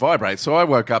also on vibrate. So I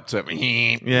woke up to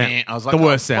Yeah. I was like, The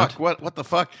worst oh, sound. fuck, what the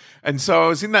fuck? And so I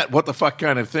was in that what the fuck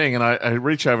kind of thing, and I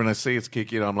reach over and I see it's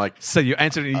Kiki, and I'm like, So you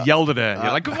answered and you yelled at her.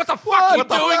 You're like, what the fuck what are you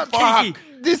the doing, fuck? Kiki?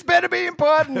 this better be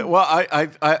important. Well, I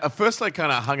at first I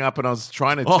kind of hung up and I was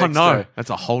trying to Oh text no, her. that's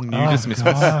a whole new dismissal.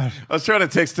 God. I was trying to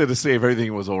text her to see if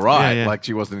everything was all right, Yeah, yeah. like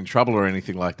she wasn't in trouble or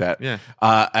anything like that. Yeah.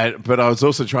 But I was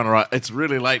also trying to write, it's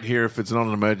really late here. If it's not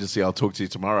an emergency, I'll talk to you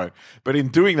tomorrow. But in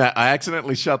doing that, I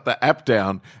accidentally shut the app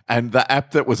down, and the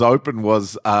app that was open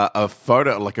was a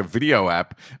photo, like a video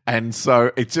app. And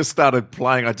so it just started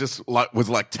playing. I just was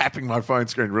tapping my phone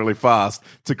screen really fast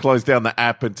to close down the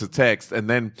app and to text. And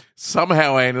then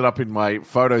somehow I ended up in my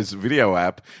photos video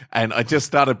app, and I just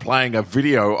started playing a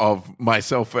video of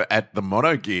myself at the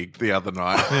Mono gig the other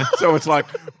night. So it's like,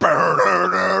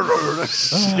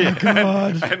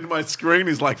 and my screen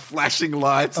is like flashing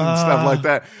lights and stuff like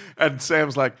that. And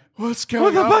Sam's like, what's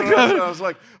going on? And I was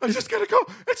like, I just gotta go.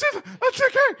 It's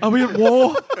okay. Are we at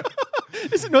war?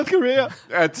 Is it North Korea?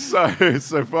 And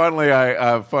so finally,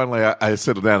 I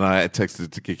settled down and I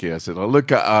texted to Kiki. I said, "Oh,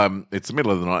 look, it's the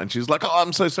middle of the night," and she was like, "Oh,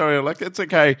 I'm so sorry." I'm like, "It's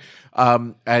okay."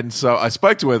 And so I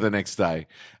spoke to her the next day,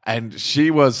 and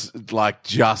she was like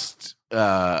just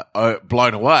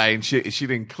blown away, and she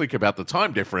didn't click about the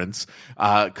time difference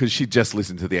because she just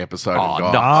listened to the episode and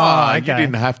gone, no. you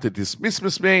didn't have to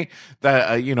dismiss me.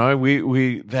 That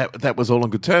we that was all on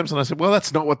good terms. And I said, well,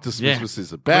 that's not what dismiss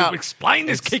is about. Explain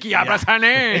this, Kiki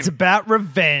Abrahane. It's about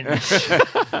revenge.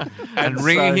 And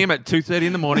ringing him at 2:30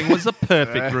 in the morning was a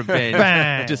perfect revenge.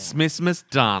 Bang. Dismissmas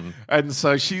done. And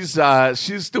so she's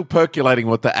still percolating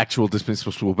what the actual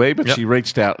dismissal will be, but Yep. she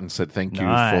reached out and said thank you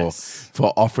Nice.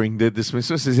 for offering the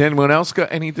dismissals. Has anyone else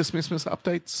got any dismissals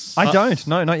updates? I don't.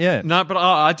 No, not yet. No, but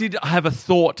I did have a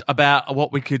thought about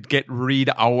what we could get Reed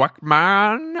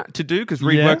Workman to do, because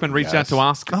Reed Yeah. Workman reached out to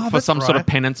ask Oh, for that's some sort of right.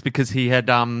 penance because he had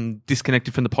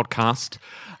disconnected from the podcast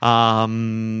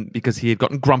because he had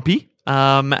gotten grumpy.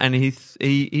 And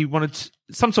he wanted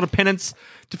some sort of penance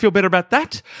to feel better about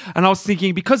that. And I was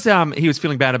thinking, because he was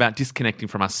feeling bad about disconnecting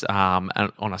from us on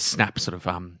a snap, sort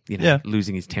of Yeah.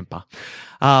 losing his temper.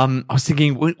 I was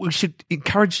thinking we should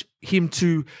encourage him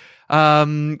to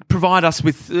provide us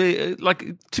with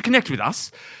to connect with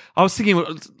us. I was thinking,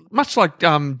 much like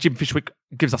Jim Fishwick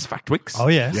gives us Fact Weeks. Oh,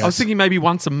 yes. I was thinking maybe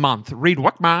once a month, Reed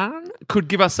Wackman could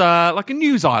give us like a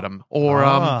news item, or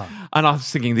and I was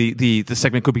thinking the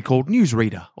segment could be called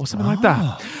Newsreader or something like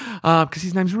that, because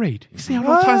his name's Reed. You see how it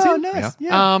all ties in? Nice.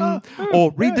 Yeah.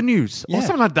 Or Read the News or Yeah.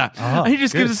 something like that. And he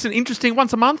just gives us an interesting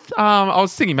once a month. I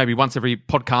was thinking maybe once every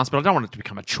podcast, but I don't want it to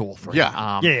become a chore for him.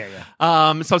 Yeah. So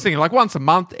I was thinking like once a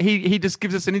month, he just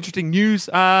gives us an interesting news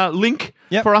link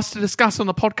Yep. for us to discuss on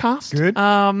the podcast. Good.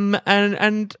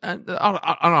 And I don't know,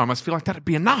 I almost feel like that'd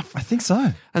be enough. I think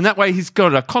so. And that way he's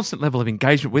got a constant level of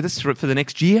engagement with us for the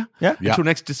next year, Yeah. until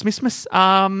next Dismissmas.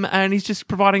 And he's just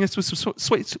providing us with some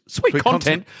sweet content,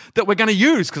 content. that we're going to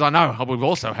use, because I know we've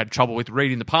also had trouble with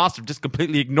Reed in the past of just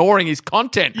completely ignoring his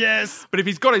content. Yes. But if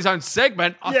he's got his own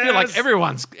segment, I feel like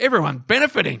Yes. everyone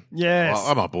benefiting. Yes. Well,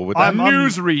 I'm on board with that.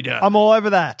 Newsreader. I'm all over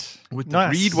that. With the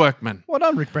Nice. Reed Workman. Well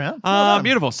done, Rick Brown. Well done.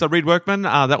 Beautiful. So, Reed Workman,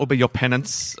 that will be your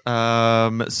penance.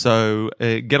 So,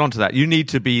 get onto that. You need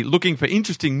to be looking for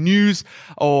interesting news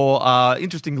or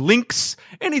interesting links,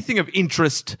 anything of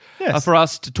interest Yes. for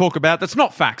us to talk about. That's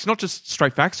not facts, not just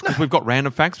straight facts, because we've got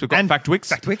random facts. We've got And Fact Weeks.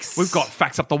 Fact Weeks. We've got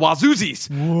facts up the wazoozies.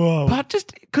 Whoa. But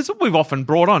just because we've often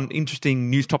brought on interesting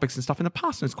news topics and stuff in the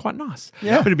past, and it's quite nice.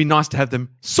 Yeah. But it'd be nice to have them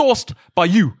sourced by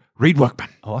you, Reed Workman.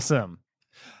 Awesome.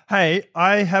 Hey,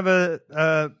 I have a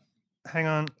hang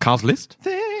on Carl's list.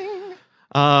 thing.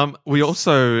 We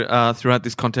also throughout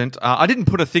this content, I didn't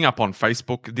put a thing up on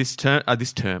Facebook this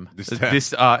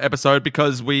episode,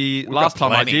 because last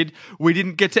time I plenty. did, we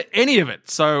didn't get to any of it.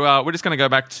 So we're just going to go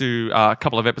back to a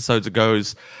couple of episodes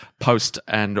ago's post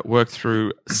and work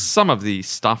through some of the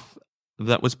stuff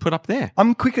that was put up there.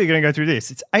 I'm quickly going to go through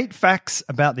this. It's 8 facts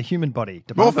about the human body.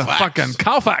 More Debunked, facts. Fucking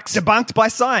Carfax. debunked by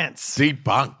science.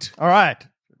 Debunked. All right.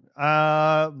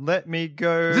 Let me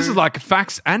go. This is like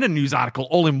facts and a news article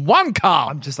all in one, Carl.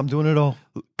 I'm doing it all.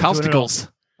 Carlsticles.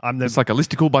 I'm the. It's like a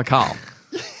listicle by Carl,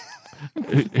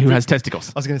 who has testicles.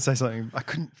 I was going to say something. I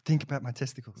couldn't think about my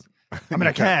testicles. I mean,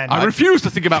 I can. I refuse to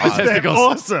think about my They're testicles.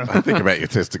 awesome. I think about your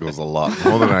testicles a lot,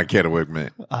 more than I care to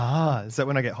admit. Is that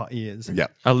when I get hot ears? Yeah.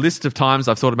 A list of times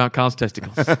I've thought about Carl's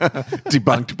testicles.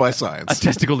 Debunked by A science.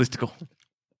 testicle listicle.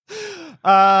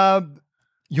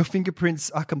 Your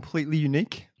fingerprints are completely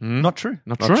unique. Not true.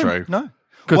 Not Not true. true. No.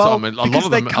 Because Well, a lot because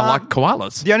of they them are like can't-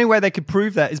 koalas. The only way they could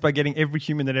prove that is by getting every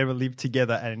human that ever lived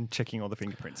together and checking all the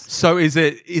fingerprints. So is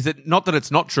it not that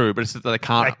it's not true, but it's that they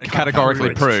can't They can't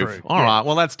categorically prove it's prove? true. All Yeah. right.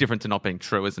 Well, that's different to not being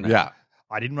true, isn't it? Yeah.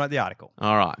 I didn't write the article.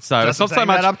 All right. So it's not so saying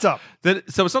much that up top.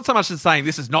 So it's not so much as saying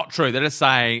this is not true. They're just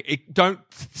saying don't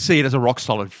see it as a rock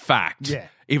solid fact. Yeah.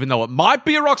 even though it might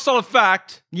be a rock solid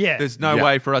fact, Yeah. there's no Yeah.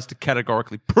 way for us to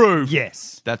categorically prove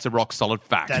Yes. that's a rock solid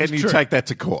fact. That's Can you true. take that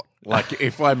to court? Like,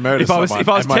 if I murder If I was someone,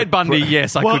 am I Ted Bundy,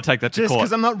 yes, I Well, could take that to just court.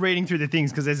 because I'm not reading through the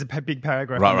things because there's a big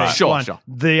paragraph. Right, on right. that Sure, one. sure.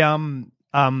 The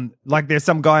like there's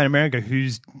some guy in America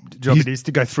whose job it is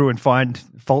to go through and find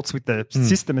faults with the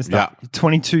system and stuff. Yeah.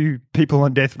 22 people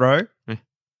on death row.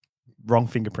 Wrong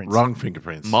fingerprints. Wrong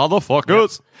fingerprints.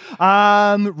 Motherfuckers.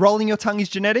 Rolling your tongue is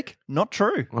genetic. Not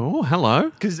true. Oh,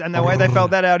 hello. And the way they felt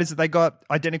that out is that they got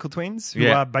identical twins who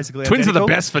are basically Twins are the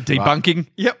identical. best for debunking.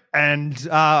 Yep. And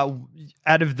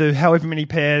out of the however many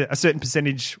pair, a certain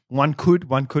percentage, one could,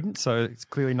 one couldn't. So it's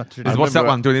clearly not genetic. What's that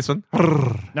remember- one? Doing this one?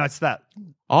 No, it's that.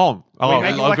 Oh,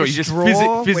 make it like a you just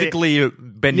straw physically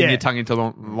bending Yeah. your tongue into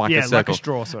like Yeah, a like a circle.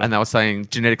 straw sort of. And they were saying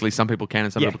genetically some people can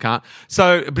and some Yeah. people can't.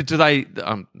 So, but do they?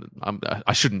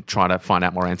 I shouldn't try to find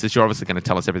out more answers. You're obviously going to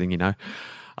tell us everything you know.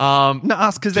 No,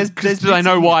 ask because there's Do they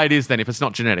know why it is then if it's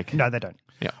not genetic? No, they don't.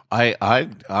 Yeah. I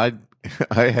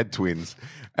had twins,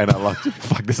 and I liked it.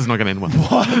 Fuck, this is not going to end well.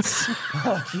 What?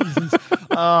 Oh, Jesus.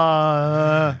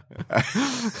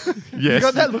 You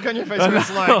got that look on your face where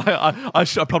it's like,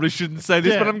 I probably shouldn't say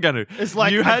this, Yeah. but I'm going to. it's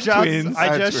like you had twins.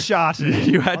 I just sharted.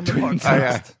 You had on the twins.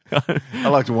 podcast. I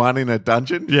liked one in a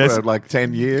dungeon Yes. for like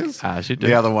 10 years. As you do.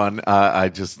 The other one, I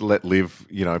just let live,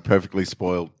 perfectly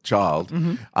spoiled child.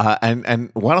 Mm-hmm.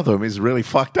 And one of them is really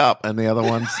fucked up, and the other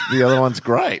one's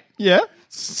great. Yeah.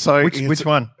 So Which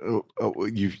one?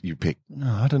 You pick.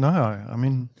 No, I don't know. I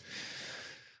mean,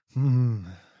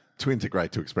 Twins are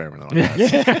great to experiment on.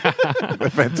 They're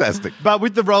fantastic. but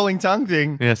with the rolling tongue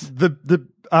thing, Yes.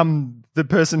 the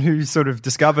person who sort of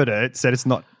discovered it said it's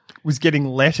not. Was getting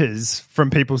letters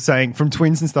from people saying, from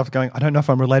twins and stuff, going, I don't know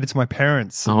if I'm related to my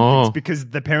parents. Oh. It's because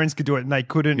the parents could do it and they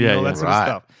couldn't Yeah, and all yeah. that sort Right. of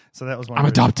stuff. So that was one. I'm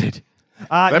of the- adopted.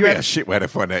 That'd you be have- a shit way to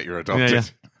find out you're adopted. Yeah.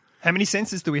 how many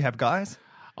senses do we have, guys?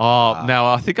 Oh, now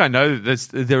I think I know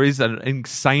there is an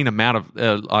insane amount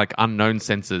of like unknown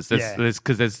sensors.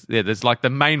 Yeah. There's like the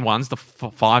main ones, the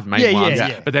 5 main Yeah, ones.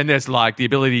 yeah. But then there's like the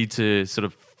ability to sort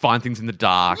of find things in the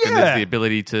dark, and Yeah. there's the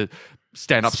ability to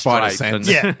stand up Spider straight. And,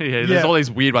 sense. There's Yeah. all these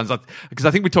weird ones. Because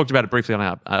I think we talked about it briefly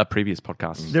on our previous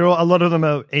podcast. There are a lot of them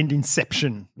are end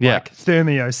inception, Yeah. like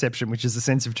thermioception, which is the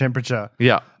sense of temperature.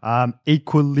 Yeah.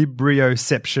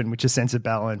 Equilibrioception, which is sense of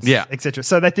balance. Yeah. etc.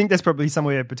 So they think there's probably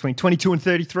somewhere between 22 and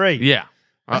 33. Yeah.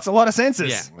 That's a lot of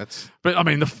senses. Yeah. That's But I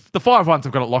mean, the 5 ones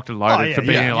have got it locked and loaded Oh, yeah, for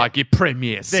being yeah. like your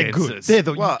premier They're good. senses. They're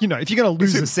the Well, if you're going to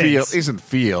lose a sense, isn't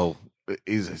feel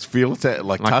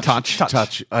like Like touch?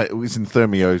 touch. Isn't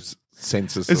thermio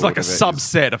senses? It's or like a whatever it is.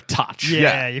 subset of touch.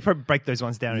 yeah, you probably break those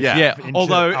ones down. Yeah. Yeah, into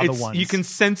although other it's ones. you can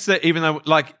sense it, even though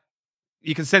like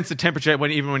you can sense the temperature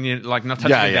even when you're like not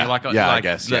touching Yeah, anything, yeah. like Yeah, I like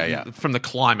guess. the- Yeah, yeah. from the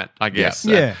climate, I guess.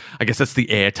 Yeah. I guess that's the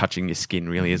air touching your skin,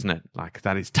 really, isn't it? Like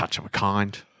that is touch of a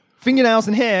kind. Fingernails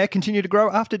and hair continue to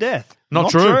grow after death. Not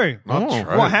true. Not Oh.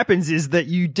 true. What happens is that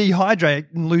you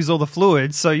dehydrate and lose all the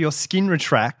fluid, so your skin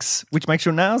retracts, which makes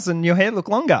your nails and your hair look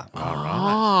longer.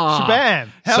 Ah. Shabam.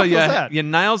 How so cool is that? your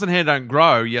nails and hair don't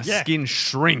grow, your Yeah. skin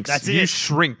shrinks. That's you it.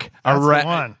 shrink. That's the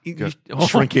one.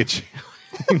 Shrinkage.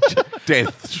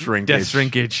 Death shrinkage. Death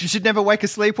shrinkage. You should never wake a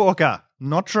sleepwalker.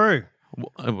 Not true.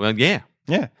 Well, yeah.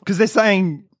 Yeah, because they're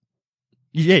saying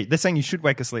you should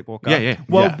wake a sleepwalker. Yeah, yeah.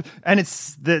 Well, Yeah. and it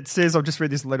says, I'll just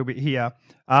read this a little bit here.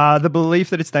 The belief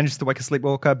that it's dangerous to wake a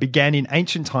sleepwalker began in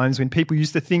ancient times when people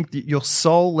used to think that your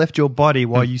soul left your body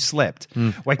while you slept.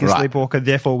 Waking a Right. sleepwalker,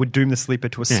 therefore, would doom the sleeper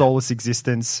to a soulless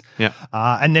existence. Yeah.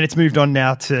 And then it's moved on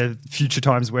now to future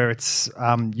times where it's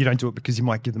you don't do it because you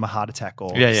might give them a heart attack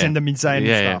or Yeah, yeah. send them insane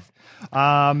Yeah, and yeah. stuff.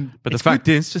 But the It's fact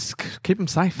is, just keep them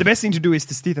safe. the best thing to do is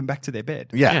to steer them back to their bed.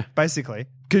 Yeah. Yeah. Basically,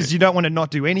 because you don't want to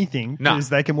not do anything No. because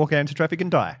they can walk out into traffic and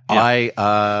die. I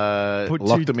Put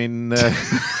locked two- them in.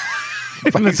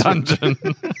 in the dungeon.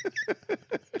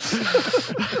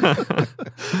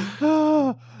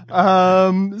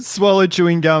 Swallowed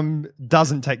chewing gum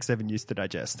doesn't take 7 years to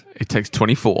digest. It takes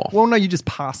 24. Well, no, you just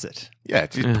pass it. Yeah,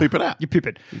 just poop it out. You poop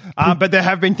it. But there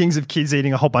have been things of kids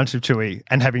eating a whole bunch of chewy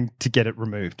and having to get it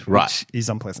removed, which Right. is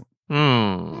unpleasant.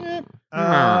 Hmm.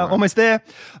 Almost there.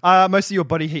 Most of your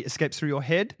body heat escapes through your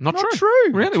head. Not true.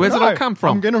 true. Really? Where's it all come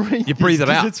from? I'm going to read You breathe this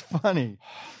it 'cause out. It's funny.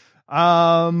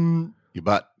 Your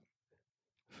butt.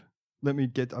 Let me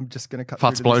get. I'm just going to cut.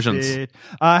 Fart through to this explosions. bit.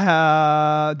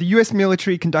 The U.S.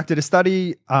 military conducted a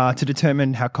study to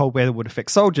determine how cold weather would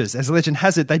affect soldiers. As legend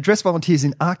has it, they dressed volunteers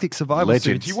in Arctic survival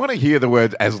Legend. suits. You want to hear the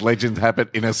word "as legend happen"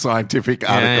 in a scientific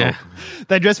article? yeah.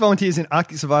 They dressed volunteers in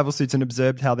Arctic survival suits and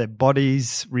observed how their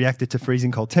bodies reacted to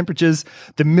freezing cold temperatures.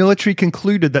 The military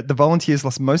concluded that the volunteers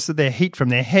lost most of their heat from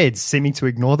their heads, seeming to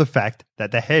ignore the fact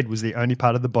that the head was the only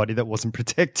part of the body that wasn't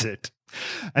protected.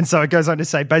 And so it goes on to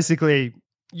say, basically,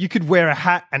 you could wear a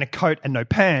hat and a coat and no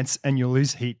pants, and you'll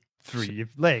lose heat through your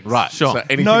legs. Right. Sure. So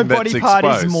anything No that's body part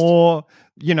exposed. is more,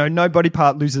 no body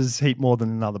part loses heat more than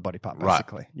another body part, Right.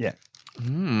 basically. Yeah.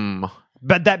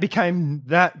 But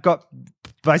that got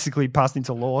basically passed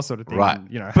into law sort of thing. Right.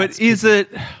 But is it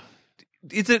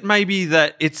maybe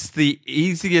that it's the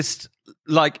easiest,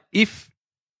 like if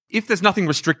there's nothing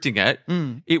restricting it,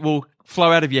 it will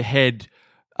flow out of your head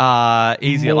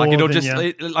easier. More Like it'll than,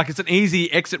 just like it's an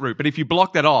easy exit route. But if you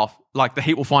block that off, like the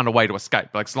heat will find a way to escape.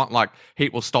 Like it's not like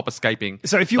heat will stop escaping.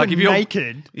 So if you like were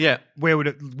naked, yeah. where would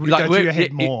it go Like, to your head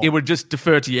it, more? It would just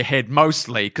defer to your head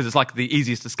mostly because it's like the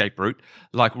easiest escape route.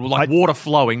 Like water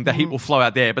flowing, the heat will flow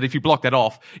out there. But if you block that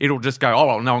off, it'll just go, oh,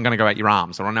 well, now I'm going to go at your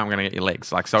arms or now I'm going to get your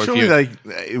legs. Like, so Surely if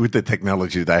you... they, with the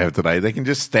technology they have today, they can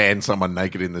just stand someone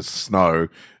naked in the snow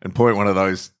and point one of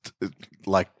those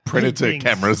like predator things.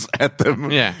 cameras at them.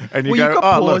 Yeah. and you well, go, you've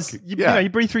got oh pores. look, You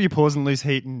breathe through your pores and lose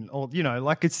heat, and all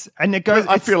like it's and it goes.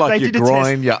 I feel like they your did a test-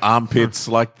 groin, your armpits,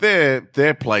 like they're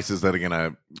places that are going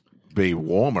to be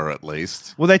warmer at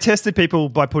least. Well, they tested people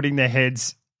by putting their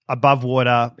heads above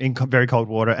water in very cold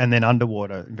water and then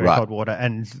underwater in very Right. cold water,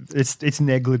 and it's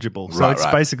negligible. So Right, it's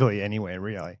right. basically anywhere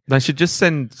really. They should just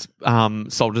send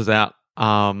soldiers out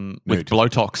with Nude.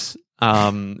 Botox.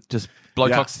 Just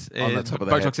Botox, Yeah, on the top of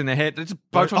the Botox head. in their head. Just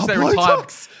Botox their entire,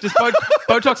 just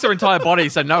Botox their entire body,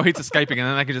 so no heat's escaping, and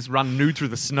then they can just run nude through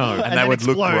the snow. And, And they then would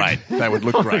look explode. great. They would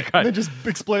look great. And they just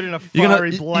explode in a You're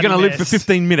fiery gonna bloody live for mess.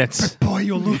 15 minutes. Boy,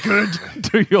 you'll look good.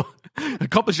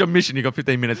 Accomplish your mission. You got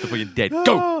 15 minutes before you're dead.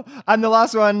 Go. And the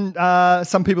last one,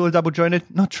 some people are double jointed.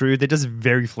 Not true. They're just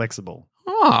very flexible.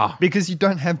 Ah, Because you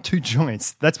don't have two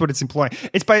joints. That's what it's implying.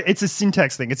 It's a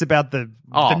syntax thing. It's about the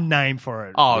name for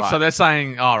it. oh, so they're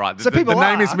saying, all right. So people the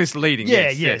name are- is misleading. Yeah,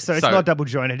 yes, yeah. yes. So it's not double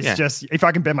jointed. It's yeah. just if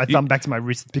I can bend my thumb back to my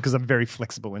wrist it's because I'm very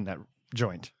flexible in that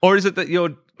joint. Or is it that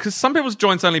because some people's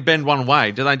joints only bend one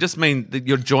way? Do they just mean that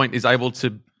your joint is able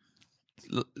to,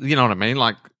 you know what I mean?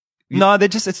 Like, No,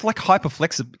 it's like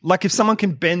hyperflexible. Like if someone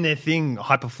can bend their thing,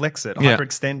 hyperflex it, Yeah.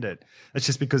 hyperextend it. It's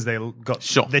just because they got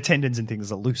Sure. their tendons and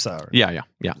things are looser. yeah.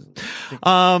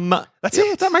 That's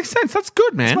it. That makes sense. That's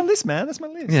good, That's my man. list, man. That's my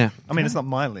list. Yeah. I mean, it's not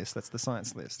my list. That's the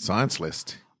science list. Science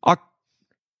list.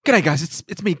 G'day, guys.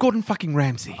 It's me, Gordon fucking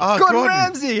Ramsay. Oh, Gordon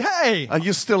Ramsay, hey. Are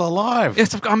you still alive?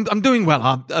 Yes, I'm doing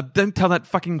well. Don't tell that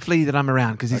fucking flea that I'm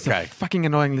around because he's Okay. a fucking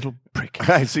annoying little prick.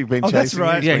 Has he been Oh, that's chasing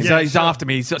right. you? Yeah, he's sure. after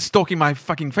me. He's stalking my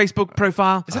fucking Facebook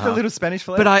profile. Is that the little Spanish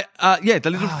flag? But the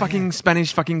little fucking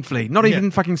Spanish fucking flea. Not even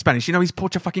fucking Spanish. You know, he's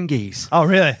Porcha fucking geese. Oh,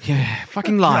 really? Yeah,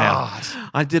 fucking liar. God.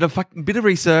 I did a bit of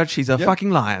research. He's a fucking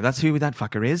liar. That's who that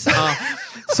fucker is.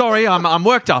 Sorry, I'm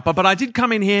worked up, but I did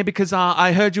come in here because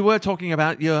I heard you were talking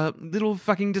about your little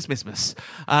fucking dismissmas,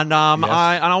 and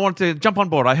I wanted to jump on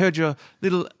board. I heard your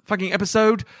little fucking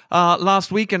episode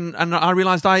last week, and I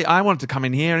realized I wanted to come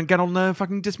in here and get on the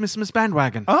fucking dismissmas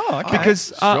bandwagon. Oh, okay.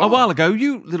 Because a while ago,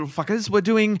 you little fuckers were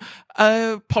doing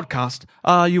a podcast.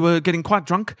 You were getting quite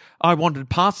drunk. I wandered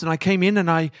past, and I came in, and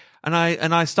I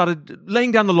started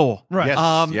laying down the law. Right.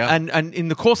 Yes, yeah. And in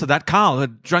the course of that, Carl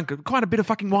had drunk quite a bit of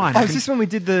fucking wine. Oh, is this when we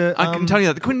did the... I can tell you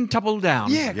that the quintuple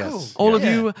down. Yeah, Yes. cool. All of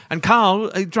Yeah. you and Carl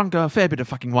drunk a fair bit of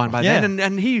fucking wine by Yeah. then,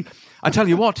 and he, I tell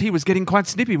you what, he was getting quite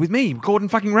snippy with me, Gordon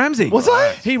fucking Ramsay. Was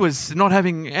I? He was not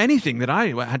having anything that I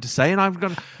had to say, and I've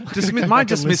got dismiss. My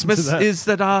back and listen to dismissmas that. is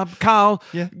that Carl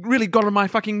Yeah. really got on my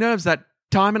fucking nerves that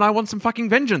time, and I want some fucking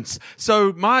vengeance.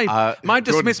 So my good.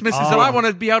 dismissmas is that I want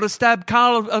to be able to stab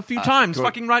Carl a few times, good.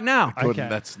 fucking right now. Gordon, Okay.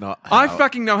 that's not. I how-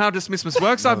 fucking know how dismissmas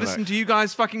works. I've listened to you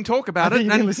guys fucking talk about I think it,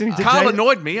 you've been and listening to Carl Jay-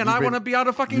 annoyed me, and I You've want to been- be able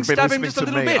to fucking you've been stab him listening just a to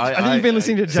little me. bit. I think you've been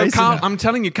listening to So, Jason. Carl, I'm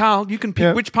telling you, Carl, you can pick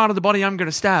Yeah. which part of the body I'm going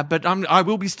to stab, but I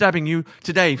will be stabbing you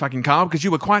today, fucking Carl, because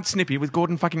you were quite snippy with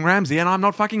Gordon fucking Ramsay, and I'm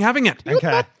not fucking having it.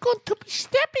 Okay. going to be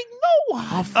stabbing no one.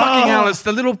 Oh, fucking Alice,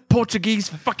 the little Portuguese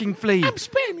fucking flea. I'm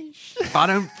Spanish. I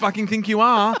don't fucking think you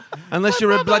are, unless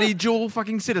you're a bloody dual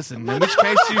fucking citizen, in which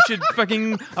case you should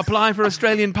fucking apply for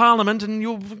Australian Parliament and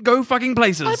you'll go fucking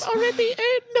places. already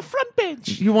in the front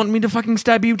bench. You want me to fucking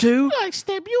stab you too? I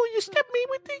stab you, you stab me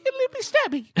with the little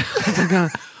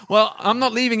stabby. Well, I'm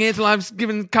not leaving here till I've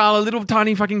given Carl a little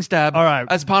tiny fucking stab. All right.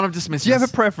 As part of dismissal. Do you have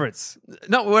a preference?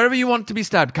 No, wherever you want to be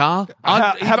stabbed, Carl.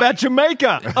 How about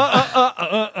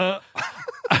Jamaica?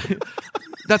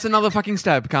 That's another fucking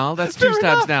stab, Carl. That's 2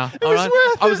 stabs now. It All was right.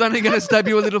 worth I was it. only going to stab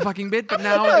you a little fucking bit, but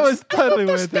now That was totally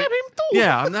worth it.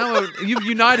 yeah. Now you've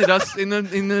united us in the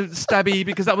stabby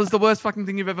because that was the worst fucking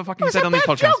thing you've ever fucking said on this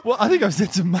podcast. Well, I think I've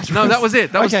said some much. No, worse. that was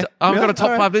it. That was. Okay. I've got Really? a top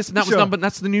All 5 list, and that was Sure. number.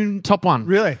 That's the new top 1.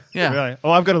 Really? Yeah. Really?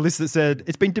 Oh, I've got a list that said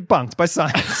it's been debunked by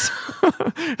science.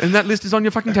 And that list is on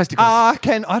your fucking testicles. I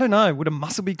don't know. Would a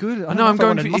muscle be good? I no, I'm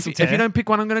going. to. If you don't pick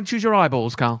one, I'm going to choose your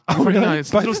eyeballs, Carl. Oh, really? No, it's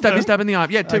a Both little of them? stab in the eye.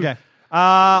 Yeah, 2. Okay.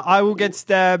 I will get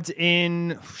stabbed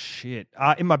in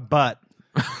in my butt.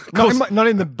 Not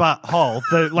in the butt hole.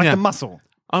 Yeah. The muscle.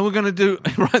 Oh, we're going to do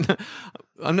right.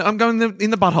 I'm going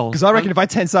in the butthole Because I reckon if I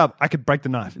tense up, I could break the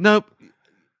knife. Nope.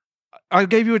 I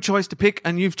gave you a choice to pick,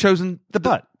 and you've chosen The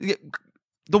butt.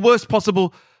 the worst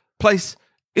possible place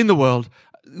in the world.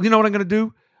 You know what I'm going to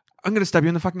do? I'm going to stab you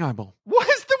in the fucking eyeball. What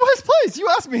is the worst place? You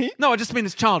asked me. No, I just mean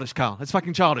it's childish, Carl. It's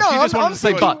fucking childish. No, you just I'm wanted to say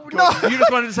thinking- butt. no. You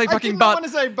just wanted to say I fucking did butt. not want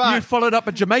to say butt. You followed up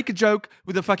a Jamaica joke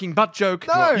with a fucking butt joke.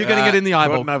 No. You're getting it in the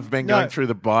eyeball. Gordon, I've been No. going through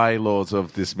the bylaws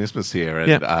of dismissmas here, and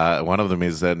Yeah. one of them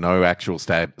is that no actual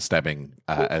stabbing.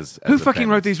 As Who a fucking penalty.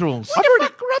 wrote these rules? I've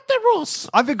already wrote the rules.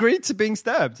 I've agreed to being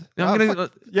stabbed. I'm gonna,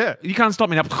 yeah. You can't stop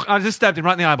me now. I just stabbed him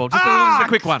right in the eyeball. Just a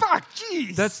quick one. Fuck,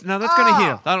 jeez. That's going to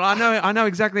heal. I know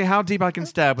exactly how deep I can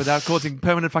stab without causing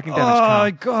permanent fucking damage. Carl.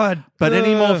 Oh God. But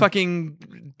any more Ugh.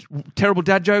 fucking terrible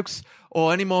dad jokes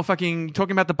or any more fucking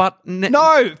talking about the butt?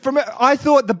 No, I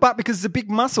thought the butt because it's a big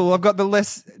muscle. I've got the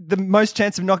most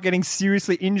chance of not getting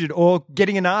seriously injured or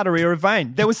getting an artery or a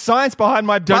vein. There was science behind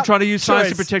my. Don't butt try to use science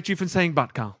to choice. protect you from saying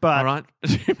butt, Carl. But- all right?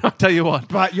 I'll tell you what.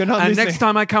 But you're not And listening. next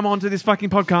time I come onto this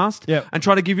fucking podcast Yep. and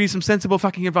try to give you some sensible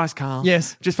fucking advice, Carl.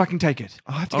 Yes. Just fucking take it.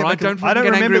 I have to all get right? back Don't to- I don't get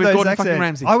remember angry with those Gordon accents. fucking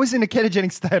Ramsay. I was in a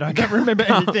ketogenic state. I can't remember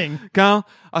anything. Carl,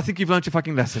 I think you've learnt your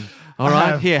fucking lesson. All I right?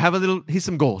 have. Here, have a little. Here's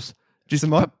some gauze. Just Some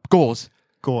what? Gauze.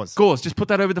 Gauze. Gauze. Just put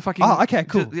that over the fucking. Oh, okay,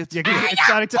 cool. It's- Yeah, it's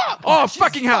starting to. Oh,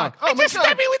 fucking hell. Oh, my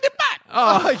God. with the butt.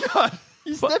 Oh my God.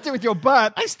 You stabbed it with your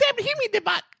butt. I stabbed him in the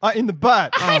butt. In the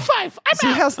butt. High five.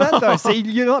 See, how's that though? See,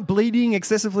 you're not bleeding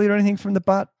excessively or anything from the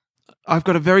butt. I've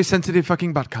got a very sensitive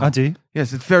fucking butt, Carl. I do?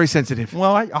 Yes, it's very sensitive.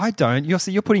 Well, I don't.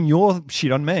 You're putting your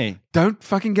shit on me. Don't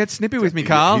fucking get snippy with me,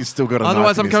 Carl. He's still got a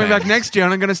Otherwise, knife in I'm his coming hand. back next year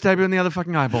and I'm going to stab you in the other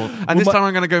fucking eyeball. And this my- time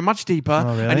I'm going to go much deeper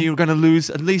Oh, really? and you're going to lose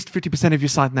at least 50% of your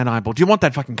sight in that eyeball. Do you want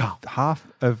that fucking, Carl? Half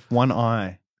of one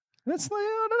eye. That's like,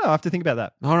 I don't know. I have to think about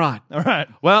that. All right. All right.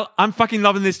 Well, I'm fucking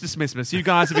loving this dismissmas. You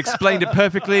guys have explained it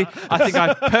perfectly. I think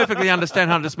I perfectly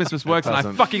understand how dismissmas works, and I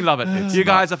doesn't. fucking love it. You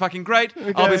guys are fucking great.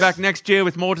 I'll be back next year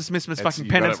with more dismissmas fucking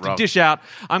you got penance it to wrong. dish out.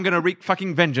 I'm going to wreak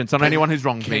fucking vengeance on anyone who's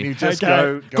wronged Can me. you just Okay.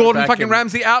 go Gordon back fucking and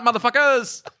Ramsay out,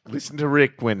 motherfuckers. Listen to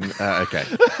Rick when. Okay.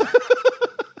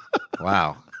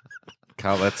 Wow.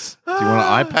 Carl, do you want an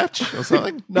eye patch or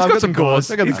something? No, He's I've got some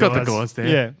gauze. I got He's got the gauze there.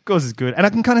 Yeah, gauze is good. And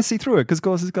I can kind of see through it because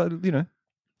gauze has got,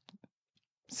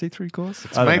 see-through gauze.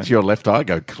 It makes your left eye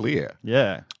go clear.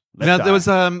 Yeah. Now, there was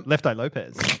Left Eye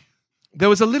Lopez. There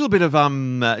was a little bit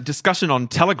of discussion on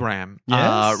Telegram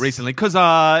Yes. recently because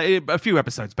a few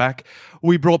episodes back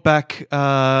we brought back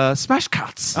Smash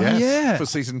Cuts. Oh, yeah. For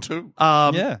season 2.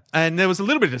 Yeah. And there was a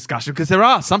little bit of discussion because there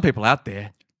are some people out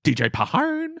there, DJ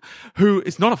Pahone, who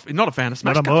is not a fan of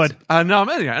Smash Not on Cuts. And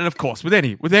of course, with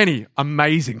any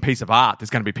amazing piece of art, there's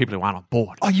going to be people who aren't on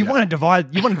board. Oh, you want to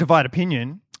divide? You want to divide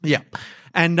opinion? Yeah,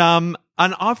 and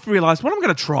I've realised what I'm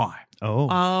going to try.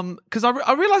 Oh. Because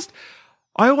I realised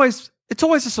it's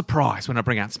always a surprise when I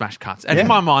bring out Smash Cuts, and Yeah. in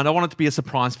my mind, I want it to be a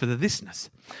surprise for the listeners.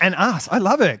 And us. I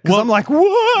love it because Well, I'm like,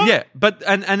 what? Yeah, but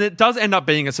and it does end up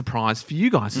being a surprise for you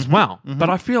guys as well. But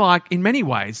I feel like in many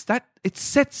ways that it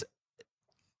sets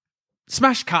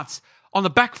Smash Cuts on the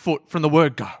back foot from the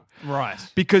word go. Right.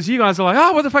 Because you guys are like,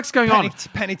 oh, what the fuck's going on?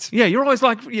 Panicked. Yeah, you're always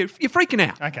like, you're freaking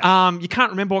out. Okay. You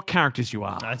can't remember what characters you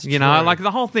are. That's you know, true. like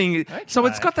the whole thing. So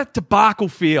it's got that debacle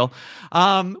feel,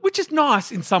 which is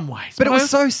nice in some ways. But it I was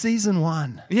also- so season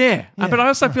 1. Yeah. But I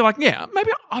also feel like,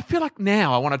 maybe I feel like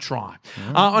now I want to try.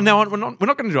 Now we're not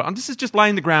going to do it. This is just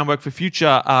laying the groundwork for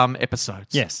future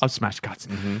episodes Yes. of Smash Cuts.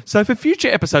 So for future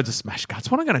episodes of Smash Cuts,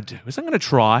 what I'm going to do is I'm going to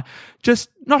try it's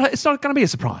not going to be a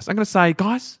surprise. I'm going to say,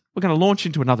 guys, we're going to launch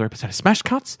into another episode of Smash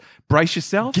Cuts. Brace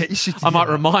yourself. Get your shit I might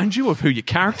together. remind you of who your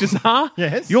characters are.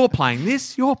 Yes. You're playing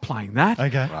this. You're playing that.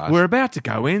 Okay. Right. We're about to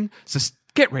go in. So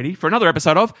get ready for another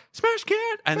episode of Smash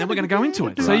Cat. And then we're going to go into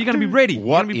it. So you're going to be ready. You're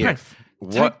What gonna be if-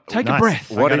 prepped. what- Take a Nice.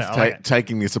 breath. What I if got it, I like it.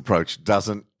 taking this approach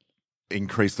doesn't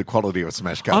increase the quality of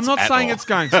Smash Cuts. I'm not at saying all. it's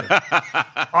going to.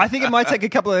 I think it might take a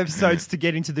couple of episodes to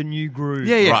get into the new groove.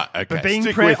 Yeah, yeah. Right, okay. But being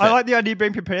Stick prepared, with I it. like the idea of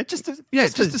being prepared. Just to see.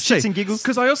 shits and giggles.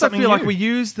 Because I also something feel like new. we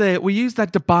use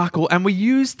that debacle, and we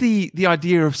use the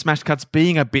idea of Smash Cuts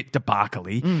being a bit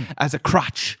debacle-y as a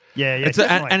crutch. Yeah, yeah, and,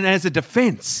 definitely. as a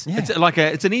defense. Yeah.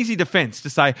 It's an easy defense to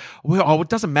say, well, it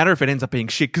doesn't matter if it ends up being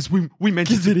shit because we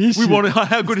mentioned 'Cause it is we shit. want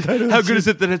how good totally is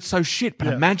it that it's so shit? But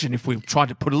imagine if we tried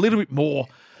to put a little bit more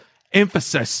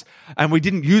emphasis and we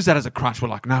didn't use that as a crutch. We're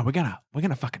like, no, we're gonna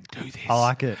fucking do this. I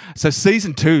like it. So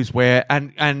season 2's where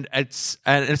and it's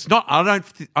not. I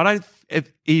don't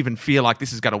even feel like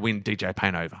this is going to win DJ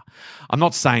Payne over. I'm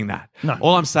not saying that. No.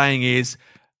 All I'm saying is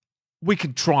we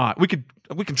can try. We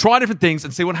can try different things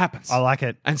and see what happens. I like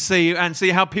it. And see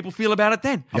how people feel about it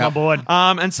then. I'm on board.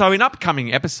 And so in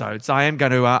upcoming episodes, I am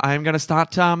going to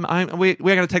start. We're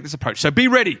going to take this approach. So be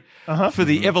ready for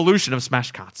the evolution of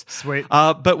Smash Cuts. Sweet.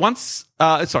 But once,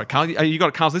 sorry, Carl, you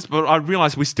got Carl's list, but I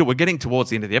realised we're getting towards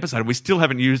the end of the episode. We still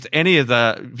haven't used any of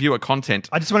the viewer content.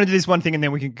 I just want to do this one thing, and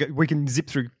then we can zip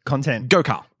through content. Go,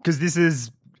 Carl. Because this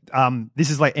is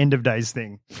like end of days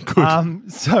thing.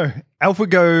 Good. So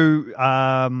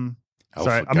AlphaGo.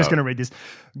 Sorry, I'm just going to read this.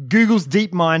 Google's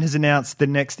DeepMind has announced the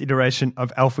next iteration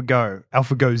of AlphaGo,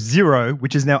 AlphaGo Zero,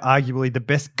 which is now arguably the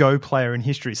best Go player in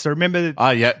history. So remember, Oh,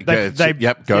 yeah. Go.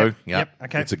 Yep,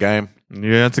 okay. It's a game.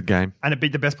 Yeah, it's a game. and it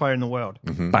beat the best player in the world.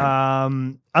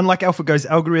 Unlike AlphaGo's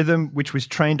algorithm, which was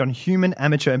trained on human,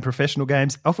 amateur, and professional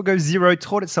games, AlphaGo Zero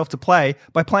taught itself to play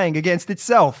by playing against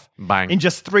itself. Bang. In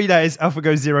just 3 days,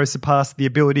 AlphaGo Zero surpassed the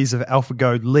abilities of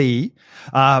AlphaGo Lee,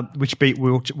 which beat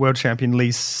world champion Lee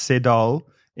Sedol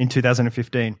in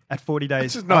 2015. At 40 days,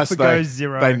 It's just nice AlphaGo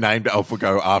Zero. they named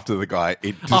AlphaGo after the guy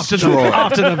it After destroyed.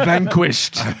 the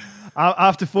vanquished.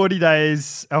 After 40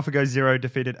 days, AlphaGo Zero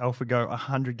defeated AlphaGo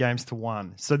 100 games to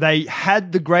 1. So they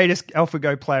had the greatest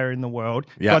AlphaGo player in the world,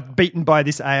 Yeah. got beaten by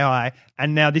this AI,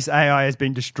 and now this AI has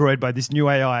been destroyed by this new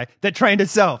AI that trained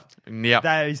itself. Yep.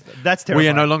 That's terrifying. We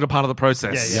are no longer part of the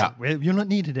process. Yeah. You're not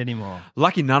needed anymore.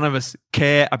 Lucky none of us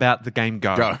care about the game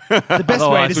Go. The best way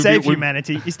Otherwise, to save we-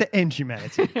 humanity is to end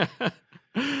humanity.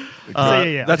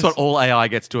 That's what all AI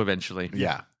gets to eventually.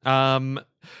 Yeah.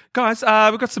 Guys,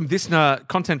 we've got some listener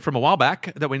content from a while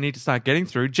back that we need to start getting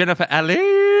through. Jennifer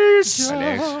Alice,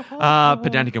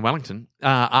 Pedantic in Wellington,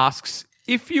 asks,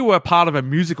 if you were part of a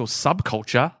musical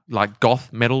subculture like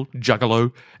goth, metal,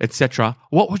 juggalo, etc.,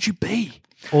 what would you be?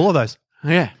 All of those.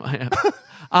 Yeah.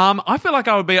 I feel like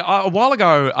I would be. A while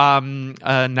ago,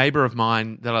 a neighbour of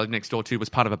mine that I lived next door to was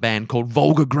part of a band called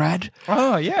Volgograd.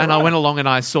 Oh, yeah. And I went along and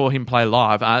I saw him play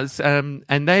live. And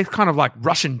they're kind of like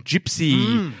Russian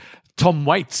gypsy, Tom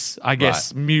Waits, I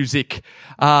guess, music.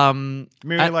 Miri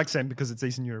likes them because it's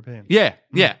Eastern European. Yeah,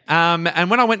 yeah. And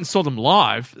when I went and saw them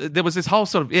live, there was this whole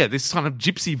sort of, this kind of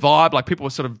gypsy vibe. Like people were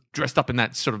sort of dressed up in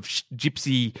that sort of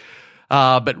gypsy,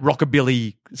 but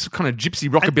rockabilly, kind of gypsy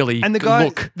rockabilly And the guy,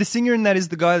 look. the singer in that is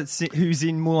the guy who's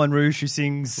in Moulin Rouge who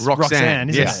sings Roxanne.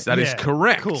 isn't Yes, it? that is Yeah.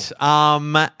 correct. Cool. So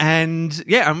when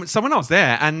I was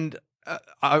there, and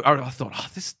I thought,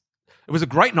 it was a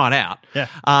great night out. Yeah.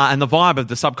 And the vibe of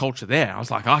the subculture there, I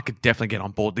was like, I could definitely get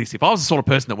on board this. If I was the sort of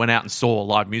person that went out and saw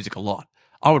live music a lot,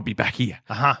 I would be back here.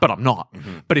 But I'm not.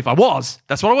 But if I was,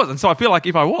 that's what I was. And so I feel like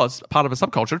if I was part of a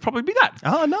subculture, it'd probably be that.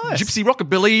 Oh, nice. Gypsy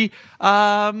rockabilly,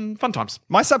 fun times.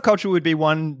 My subculture would be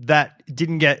one that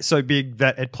didn't get so big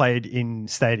that it played in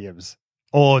stadiums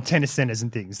or tennis centers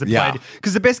and things. Yeah.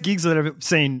 Because the best gigs that I've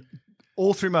seen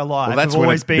all through my life have when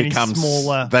always it been becomes, in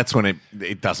smaller. That's when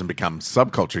it doesn't become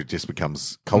subculture; it just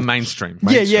becomes culture. Mainstream.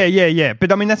 Yeah.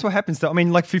 But I mean, that's what happens.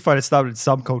 Like Foo Fighters started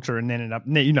subculture and then ended up,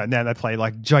 now they play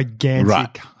like gigantic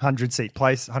Right. 100-seat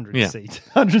place, 100 Yeah. seat,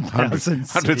 100,000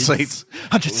 100 seats.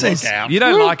 100 seats. You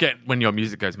don't like it when your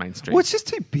music goes mainstream. Well, it's just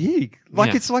too big.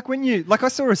 Like Yeah. it's like when I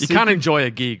saw a You can't enjoy a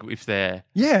gig if they're...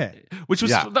 Yeah. Which was,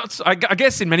 Yeah. I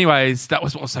guess in many ways, that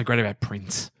was what was so great about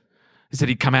Prince. He said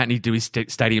he'd come out and he'd do his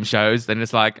stadium shows. Then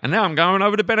it's like, and now I'm going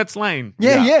over to Bennett's Lane.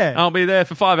 Yeah. I'll be there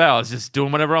for 5 hours just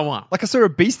doing whatever I want. Like I saw a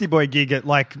Beastie Boy gig at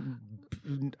like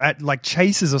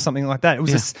Chases or something like that. It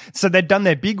was so they'd done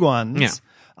their big ones.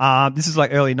 Yeah. This is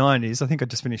like early 90s. I think I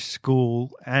just finished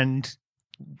school, and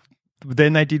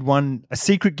then they did a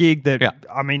secret gig that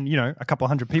a couple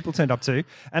hundred people turned up to,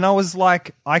 and I was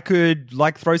like, I could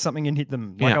like throw something and hit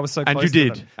them. Like I was so and close you to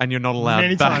did, them. and you're not allowed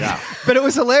Many back. times. But it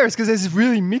was hilarious because there's this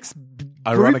really mixed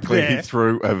group Ironically, there. he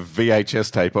threw a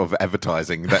VHS tape of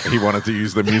advertising that he wanted to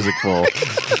use the music for.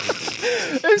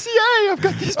 MCA, I've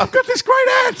got this I've got this great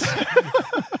ad.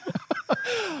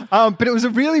 But it was a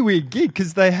really weird gig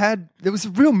because there was a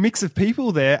real mix of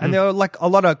people there, and there were like a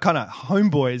lot of kind of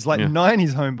homeboys, like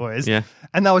 90s homeboys. Yeah.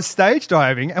 And they were stage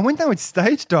diving, and when they would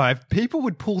stage dive, people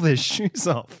would pull their shoes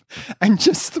off and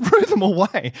just throw them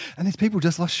away. And these people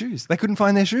just lost shoes. They couldn't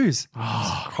find their shoes.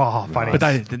 Oh, funny. But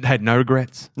they had no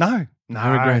regrets. No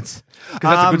regrets. Because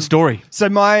that's a good story. So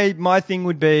my thing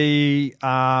would be,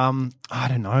 I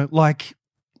don't know, like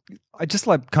I just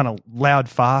like kind of loud,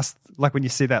 fast, like when you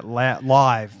see that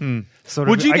live. Sort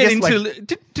of. Would you I get guess, into? like,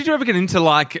 Did you ever get into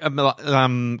like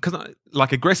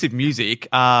like aggressive music?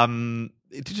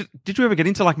 Did you ever get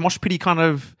into like mosh pitty kind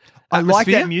of? I like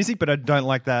atmosphere? that music, but I don't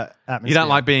like that atmosphere. You don't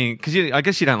like being because I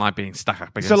guess you don't like being stuck up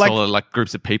against So, like- all the like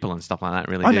groups of people and stuff like that.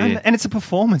 Really, I do know, you? and it's a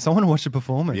performance. I want to watch a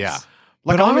performance. Yeah.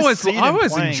 Like But I I wanna always, see them I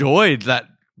always playing. enjoyed that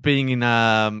being in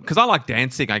because I like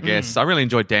dancing. I guess I really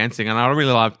enjoyed dancing, and I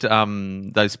really loved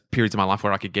those periods of my life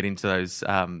where I could get into those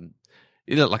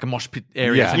like a mosh pit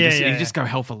areas Yeah. and Yeah, just, yeah. you just go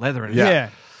hell for leather. And Yeah.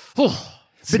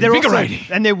 it's But they're also, invigorating.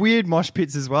 and they're weird mosh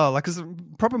pits as well. Like, because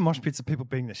proper mosh pits are people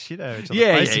being the shit out of each other.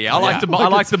 Yeah. basically. I like the I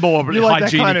like the more You like that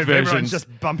hygienic kind of versions. everyone's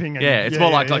just bumping. And, Yeah, it's more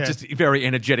like yeah. just very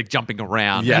energetic jumping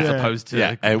around Yeah. as Yeah. opposed to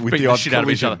Yeah, and with beating the odd shit out of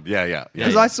each collision. other. Yeah.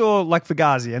 Because I saw like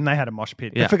Fugazi and they had a mosh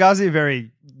pit. Yeah. But Fugazi are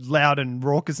very loud and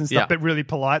raucous and stuff, Yeah. but really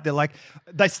polite. They're like,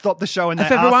 they stop the show and they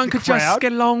If ask everyone the could crowd. just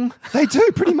get along. They do,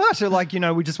 pretty much. They're like,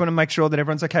 we just want to make sure that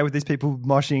everyone's okay with these people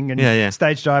moshing and Yeah.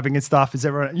 stage diving and stuff. Is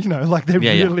everyone, like they're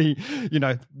Yeah. really,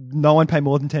 no one pay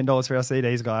more than $10 for our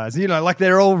CDs, guys. Like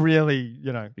they're all really,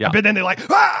 Yeah. But then they're like,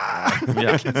 ah!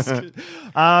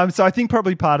 Yeah. So I think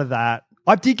probably part of that.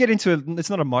 I did get into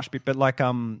it's not a mosh pit, but like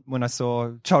when I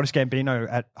saw Childish Gambino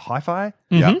at Hi-Fi.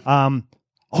 Yeah.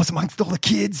 I was amongst all the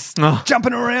kids Oh.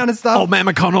 jumping around and stuff. Old man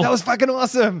McConnell. That was fucking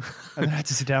awesome. And then I had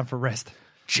to sit down for a rest.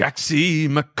 Jaxie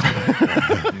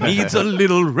McConnell needs a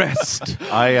little rest. So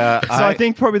I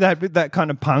think probably that kind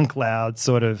of punk loud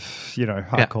sort of,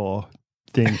 hardcore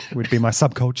thing would be my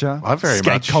subculture. I very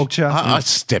Skate much culture. I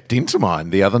stepped into mine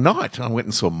the other night. I went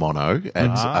and saw Mono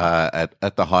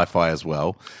at the Hi-Fi as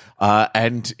well.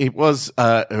 And it was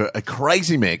a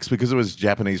crazy mix because it was a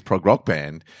Japanese prog rock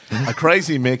band. A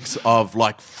crazy mix of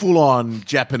like full on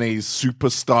Japanese super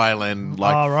styling,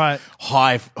 like Oh, right.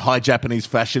 high Japanese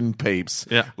fashion peeps,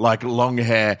 Yeah. like long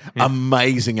hair,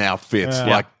 amazing outfits,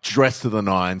 like dressed to the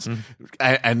nines.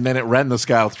 And then it ran the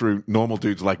scale through normal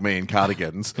dudes like me in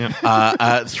cardigans,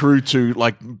 through to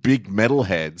like big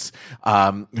metalheads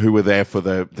who were there for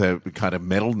the kind of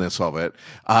metalness of it.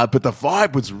 But the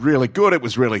vibe was really good. It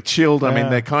was really chilled. I mean,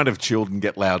 they're kind of chilled and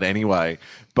get loud anyway.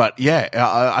 But yeah,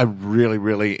 I really,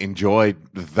 really enjoyed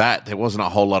that. There wasn't a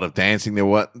whole lot of dancing. There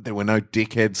were no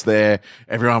dickheads there.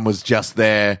 Everyone was just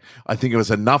there. I think it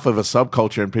was enough of a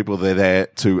subculture and people were there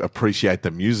to appreciate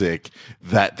the music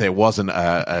that there wasn't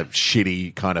a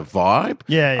shitty kind of vibe.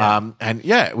 Yeah. And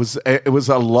yeah, it was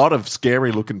a lot of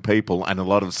scary looking people and a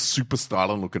lot of super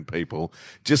styling looking people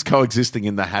just coexisting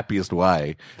in the happiest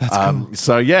way. That's cool.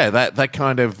 So yeah, that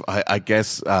kind of I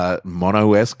guess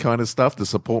Mono-esque kind of stuff. The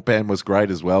support band was great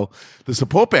as well. The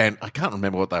support band, I can't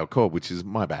remember what they were called, which is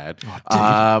my bad.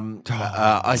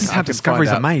 This is how discoveries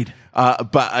are made.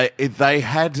 But they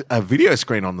had a video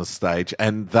screen on the stage,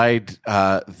 and they'd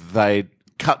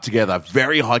cut together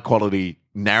very high quality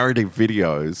narrative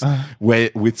videos where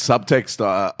with subtext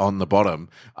on the bottom,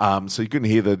 so you couldn't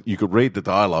hear you could read the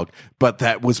dialogue, but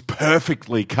that was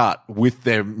perfectly cut with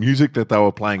their music that they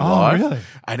were playing live. Really?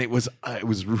 And it was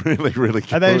really, really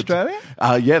good. Are they Australian?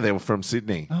 Yeah, they were from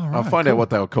Sydney. right, I'll find out cool. what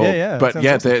they were called. Yeah, but sounds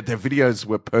yeah, awesome. their videos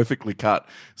were perfectly cut.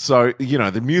 So,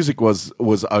 the music was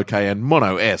okay and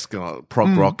Mono-esque,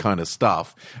 prog rock kind of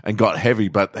stuff, and got heavy,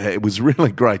 but it was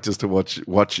really great just to watch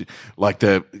like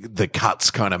the cuts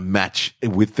kind of match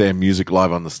with their music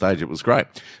live on the stage. It was great.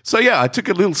 So yeah, I took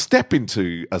a little step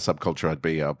into a subculture I'd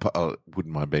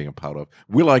wouldn't mind being a part of.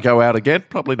 Will I go out again?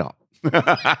 Probably not.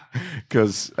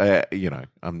 Because,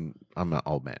 I'm an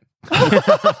old man.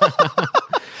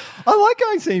 I like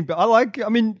going seeing, but I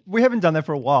mean, we haven't done that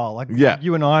for a while. Like Yeah.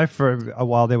 you and I for a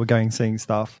while, they were going seeing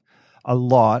stuff a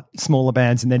lot, smaller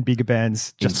bands and then bigger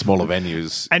bands, In smaller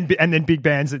venues. and then big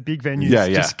bands at big venues, Yeah,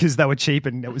 yeah. just because they were cheap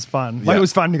and it was fun. Like Yeah. it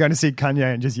was fun to go to see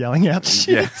Kanye and just yelling out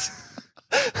shit. Yeah.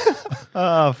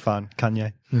 Oh, fun,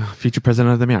 Kanye. Future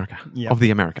president of America. Yep. Of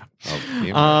the America.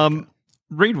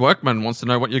 Reed Workman wants to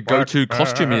know what your go-to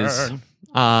costume is.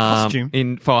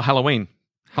 Costume? For Halloween.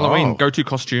 Halloween Oh. go-to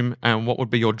costume, and what would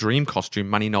be your dream costume?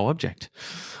 Money, no object.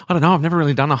 I don't know. I've never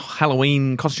really done a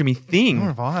Halloween costumey thing. Nor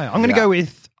have I. I'm going to go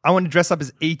with, I want to dress up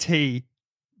as E.T.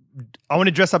 I want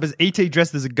to dress up as E.T.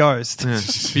 dressed as a ghost.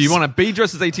 So you want to be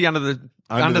dressed as ET under the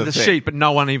under the thing. sheet, but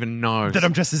no one even knows. That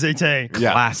I'm dressed as ET.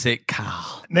 Yeah. Classic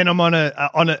Carl. And then I'm on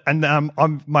and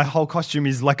I'm my whole costume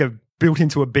is like built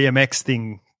into a BMX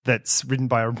thing that's ridden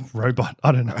by a robot.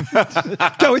 I don't know.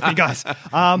 Go with me, guys.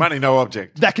 Money, no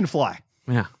object. That can fly,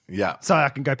 Yeah. Yeah. so I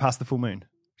can go past the full moon.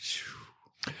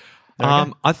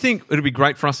 I think it'd be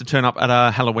great for us to turn up at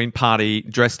a Halloween party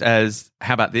dressed as,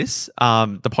 how about this?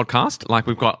 The podcast. Like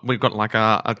we've got like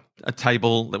a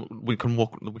table that we can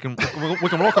walk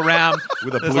around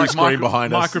With a There's blue screen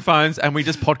behind us. microphones, and we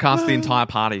just podcast the entire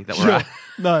party that we're at.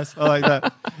 Nice, I like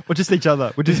that. Or just each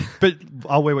other. But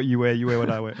I'll wear what you wear. You wear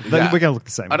what I wear. Then Yeah. we're gonna look the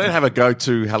same. I don't have a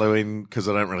go-to Halloween because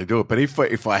I don't really do it. But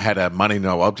if I had a money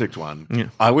no object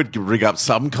one, I would rig up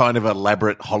some kind of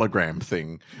elaborate hologram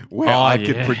thing where I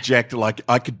could project, like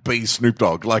I could be Snoop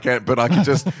Dogg, but I could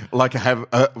just like have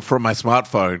from my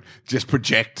smartphone just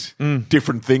project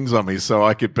different things on me, so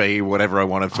I could be whatever I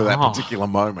wanted for that particular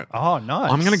moment. Oh, nice.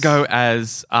 I'm going to go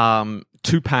as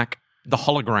Tupac the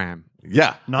hologram.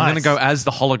 Yeah, Nice. I'm going to go as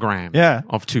the hologram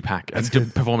of Tupac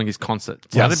and performing his concert.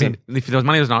 So that'd be, if there was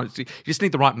money, there was no, you just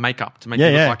need the right makeup to make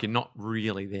it look like you're not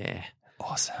really there.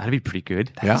 Awesome. That'd be pretty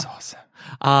good. That's awesome.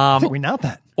 I think we nailed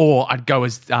that. Or I'd go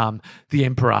as the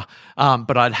Emperor,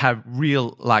 but I'd have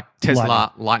real like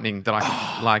Tesla lightning that I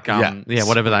could like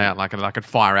whatever they are, like I could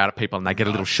fire out at people and they get a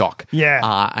little shock.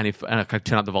 Yeah. And I could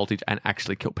turn up the voltage and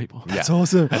actually kill people. That's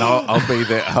awesome. and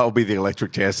I'll be the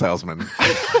electric chair salesman.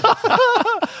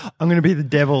 I'm going to be the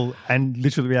devil and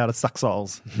literally be able to suck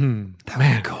souls. Man,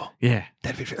 cool. Yeah.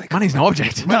 That'd be really cool. Money's no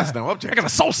object. Money's no object. I got a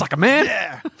soul sucker, man.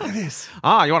 Yeah, look at this.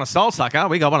 Ah, you want a soul sucker?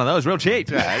 We got one of those real cheap.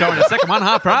 Going to second one,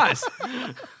 half price.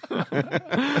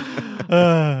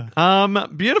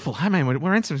 Beautiful. Hey, man,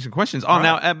 we're answering some questions. Oh,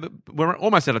 now we're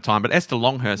almost out of time, but Esther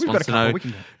Longhurst We've wants got to a couple know, we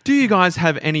can do. do you guys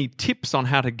have any tips on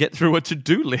how to get through a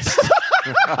to-do list?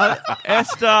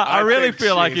 Esther, I really think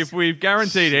feel like she's- if we've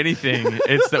guaranteed anything,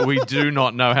 it's that we do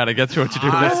not know how to get through a to-do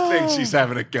list. I think she's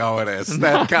having a go at us.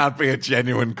 That can't be a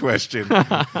genuine question.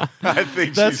 I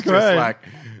think That's she's great. just like,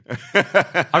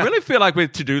 I really feel like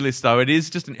with to-do lists, though, it is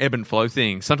just an ebb and flow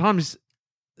thing. Sometimes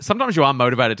you are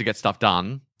motivated to get stuff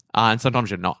done, and sometimes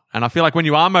you're not. And I feel like when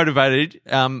you are motivated,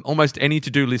 almost any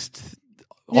to-do list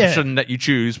option that you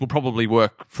choose will probably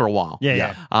work for a while.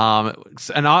 Yeah.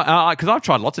 And I because I've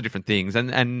tried lots of different things,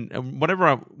 and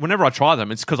whenever I try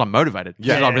them, it's because I'm motivated.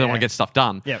 Yeah. Because I really want to get stuff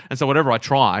done. Yeah. And so whatever I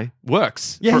try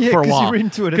works for a 'cause while. you're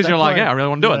into it at Because that you're like, point. I really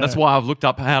want to do it. Yeah. That's why I've looked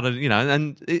up how to,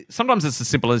 and sometimes it's as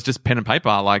simple as just pen and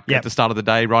paper. Like Yep. at the start of the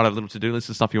day, write a little to-do list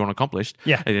of stuff you want accomplished.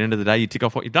 Yeah. At the end of the day, you tick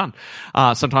off what you've done.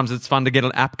 Sometimes it's fun to get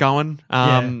an app going.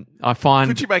 I find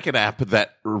could you make an app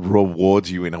that rewards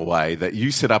you in a way that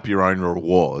you set up your own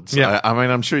rewards? Yeah. I mean,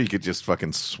 I'm sure you could just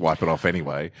fucking swipe it off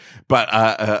anyway,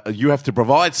 but you have to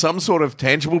provide some sort of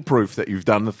tangible proof that you've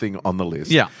done the thing on the list.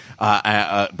 Yeah.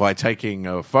 By taking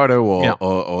a photo Yeah.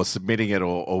 or submitting it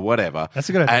or whatever. That's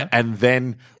a good idea. And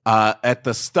then at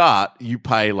the start, you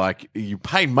pay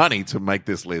money to make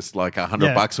this list, like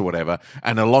 $100 or whatever.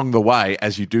 And along the way,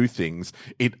 as you do things,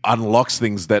 it unlocks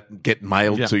things that get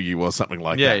mailed to you or something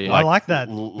like Yeah, that. yeah. I like that.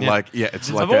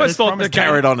 It's like I've always thought a the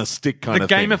carrot on a stick kind the of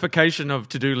thing. gamification of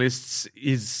to-do lists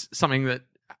is something that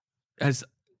has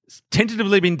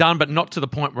tentatively been done, but not to the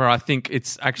point where I think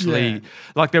it's actually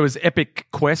like there was Epic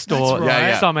Quest or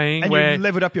That's right. something And where you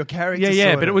leveled up your character.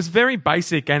 yeah, but it was very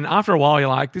basic, and after a while, you're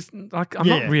like, "This, like, I'm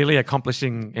Yeah. not really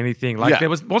accomplishing anything." Like, Yeah. there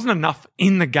wasn't enough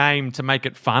in the game to make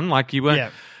it fun. Like, you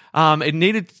weren't. It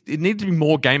needed to be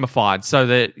more gamified so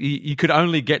that you could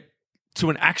only get to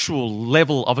an actual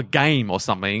level of a game or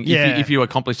something if you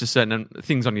accomplished a certain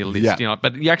things on your list,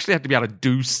 but you actually have to be able to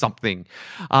do something.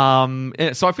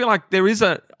 So I feel like there is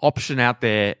an option out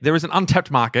there. There is an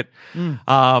untapped market,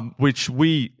 which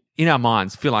we, in our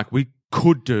minds, feel like we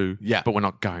could do, but we're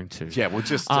not going to. Yeah, we'll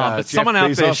just. But Jeff someone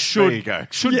out there Bezos, there you go.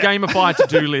 should gamify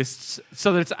to-do lists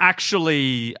so that it's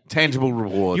actually Tangible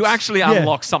rewards. you actually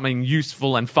unlock something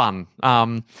useful and fun.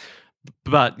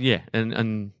 But yeah,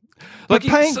 and But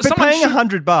like paying someone should-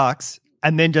 $100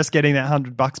 and then just getting that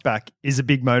 $100 back is a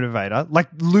big motivator. Like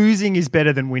losing is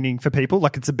better than winning for people.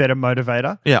 Like it's a better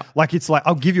motivator. Yeah. Like it's like,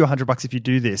 I'll give you $100 if you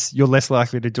do this. You're less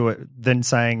likely to do it than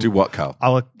saying, Do what, Carl?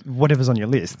 whatever's on your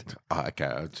list. Oh, okay,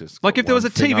 I just Like got if there was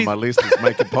one a thing TV on my list is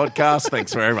make a podcast.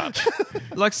 Thanks very much.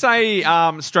 like say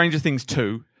Stranger Things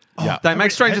 2. Yeah. They make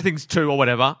Stranger Things 2 or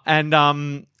whatever, and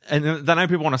they know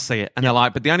people want to see it, and they're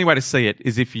like, but the only way to see it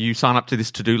is if you sign up to this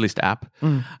to-do list app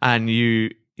and you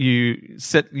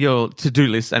set your to-do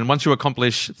list, and once you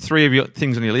accomplish 3 of your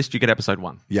things on your list, you get episode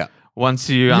 1. Yeah. Once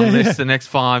you list the next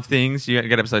 5 things, you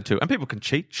get episode 2. And people can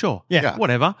cheat, sure. Yeah.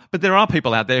 Whatever. But there are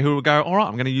people out there who will go, all right,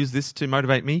 I'm going to use this to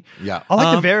motivate me. Yeah. I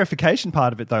like the verification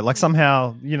part of it, though. Like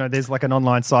somehow, there's like an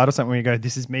online site or something where you go,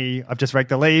 this is me, I've just raked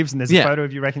the leaves, and there's a photo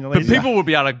of you raking the But leaves. people will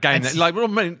be able to gain that. Like, well,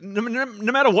 I mean,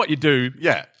 no matter what you do,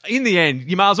 Yeah. in the end,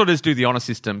 you might as well just do the honor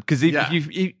system. Because Yeah.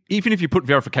 even if you put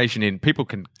verification in, people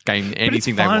can gain But anything it's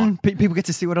they fun. want. People get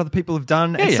to see what other people have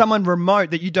done. And yeah. someone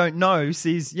remote that you don't know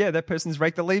sees, that person's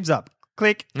raked the leaves up.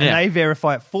 Click, and Yeah. they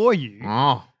verify it for you.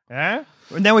 Oh. Yeah?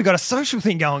 And now we've got a social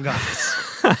thing going, guys.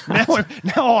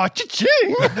 now,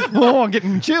 cha-ching. Oh, I'm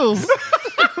getting chills.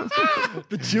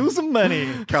 The chills of money.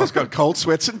 Carl's got cold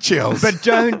sweats and chills. But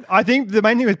I think the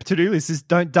main thing with to-do lists is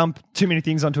don't dump too many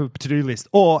things onto a to-do list,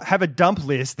 or have a dump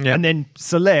list Yeah. and then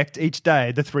select each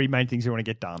day the 3 main things you want to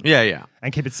get done. Yeah.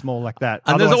 And keep it small like that.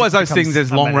 And there's Otherwise always it those things. becomes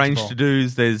There's long range unmanageable.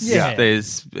 to-dos.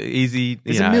 There's easy.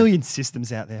 There's you a know. million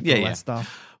systems out there for all that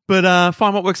stuff. But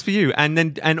find what works for you,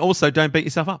 and also don't beat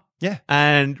yourself up. Yeah.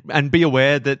 and be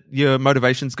aware that your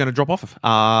motivation's going to drop off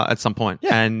at some point.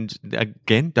 Yeah. And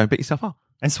again, don't beat yourself up.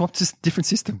 And swap to different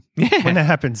system Yeah. when that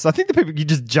happens. I think you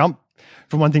just jump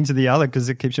from one thing to the other because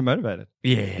it keeps you motivated.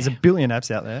 Yeah, There's a billion apps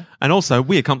out there. and also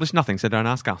we accomplished nothing, so don't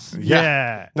ask us.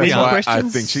 Yeah. That's Any more why I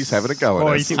questions? think she's having a go at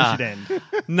Or us. you think we should end?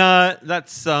 No,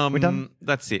 that's done?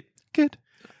 That's it. Good.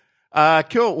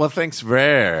 Cool. Well, thanks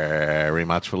very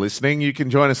much for listening. You can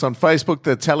join us on Facebook.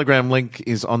 The Telegram link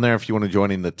is on there if you want to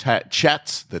join in the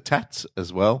tats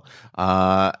as well.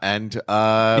 And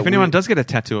If anyone does get a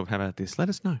tattoo of how about this, let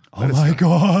us know. Oh my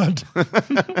God.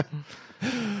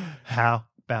 How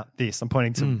about this? I'm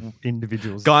pointing to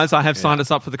individuals. Guys, I have signed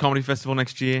us up for the comedy festival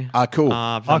next year. cool.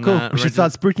 I've Oh, done cool. the We should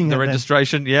start spruiking the it then.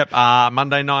 registration. Yep.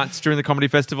 Monday nights during the comedy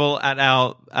festival at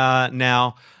our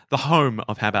now the home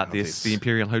of How About This, the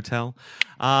Imperial Hotel.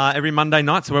 Every Monday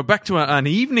night. So we're back to an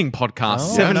evening podcast,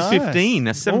 Oh, 7:15.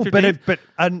 nice. 7:15. But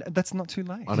that's not too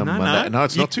late. on a No, Monday. no. No,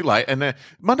 it's not too late. And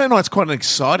Monday night's quite an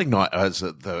exciting night as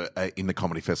in the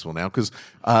comedy festival now because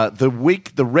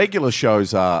the regular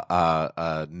shows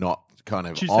are not kind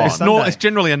of Tuesday, on. Sunday. It's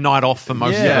generally a night off for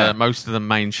most Yeah. of the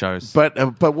main shows. But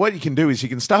what you can do is you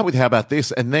can start with How About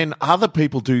This, and then other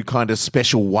people do kind of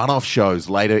special one-off shows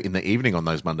later in the evening on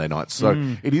those Monday nights. So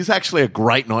it is actually a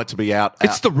great night to be out.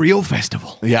 It's the real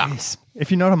festival. yeah. Yes. If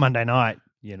you're not on Monday night,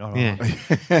 you're not on.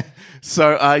 Yeah.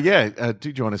 So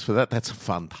do join us for that. That's a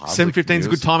fun time. 7:15 is a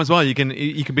good time as well. You can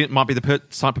might be the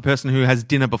type of person who has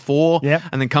dinner before Yep.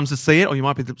 and then comes to see it, or you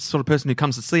might be the sort of person who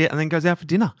comes to see it and then goes out for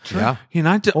dinner. Yeah. You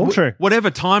know, All true.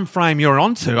 whatever time frame you're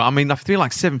onto. I mean, I feel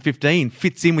like 7:15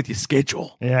 fits in with your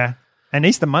schedule. Yeah. And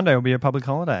Easter Monday will be a public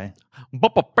holiday. And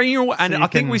you I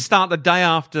think can- we start the day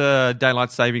after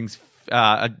daylight savings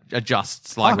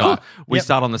adjusts. Like cool. we Yep.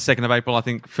 start on the 2nd of April. I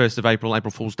think 1st of April, April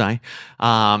Fool's Day,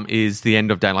 is the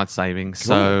end of daylight savings.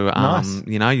 So Nice.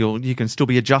 you can still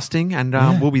be adjusting, and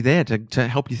we'll be there to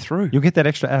help you through. You'll get that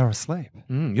extra hour of sleep.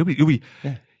 You'll be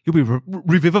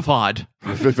revivified.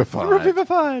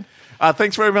 Revivified.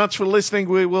 Thanks very much for listening.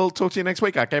 We will talk to you next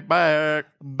week. Okay, bye.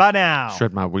 But now,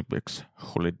 Shred my Weet-Bix.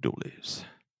 Holy doolies.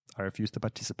 I refuse to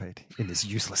participate in this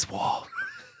useless war.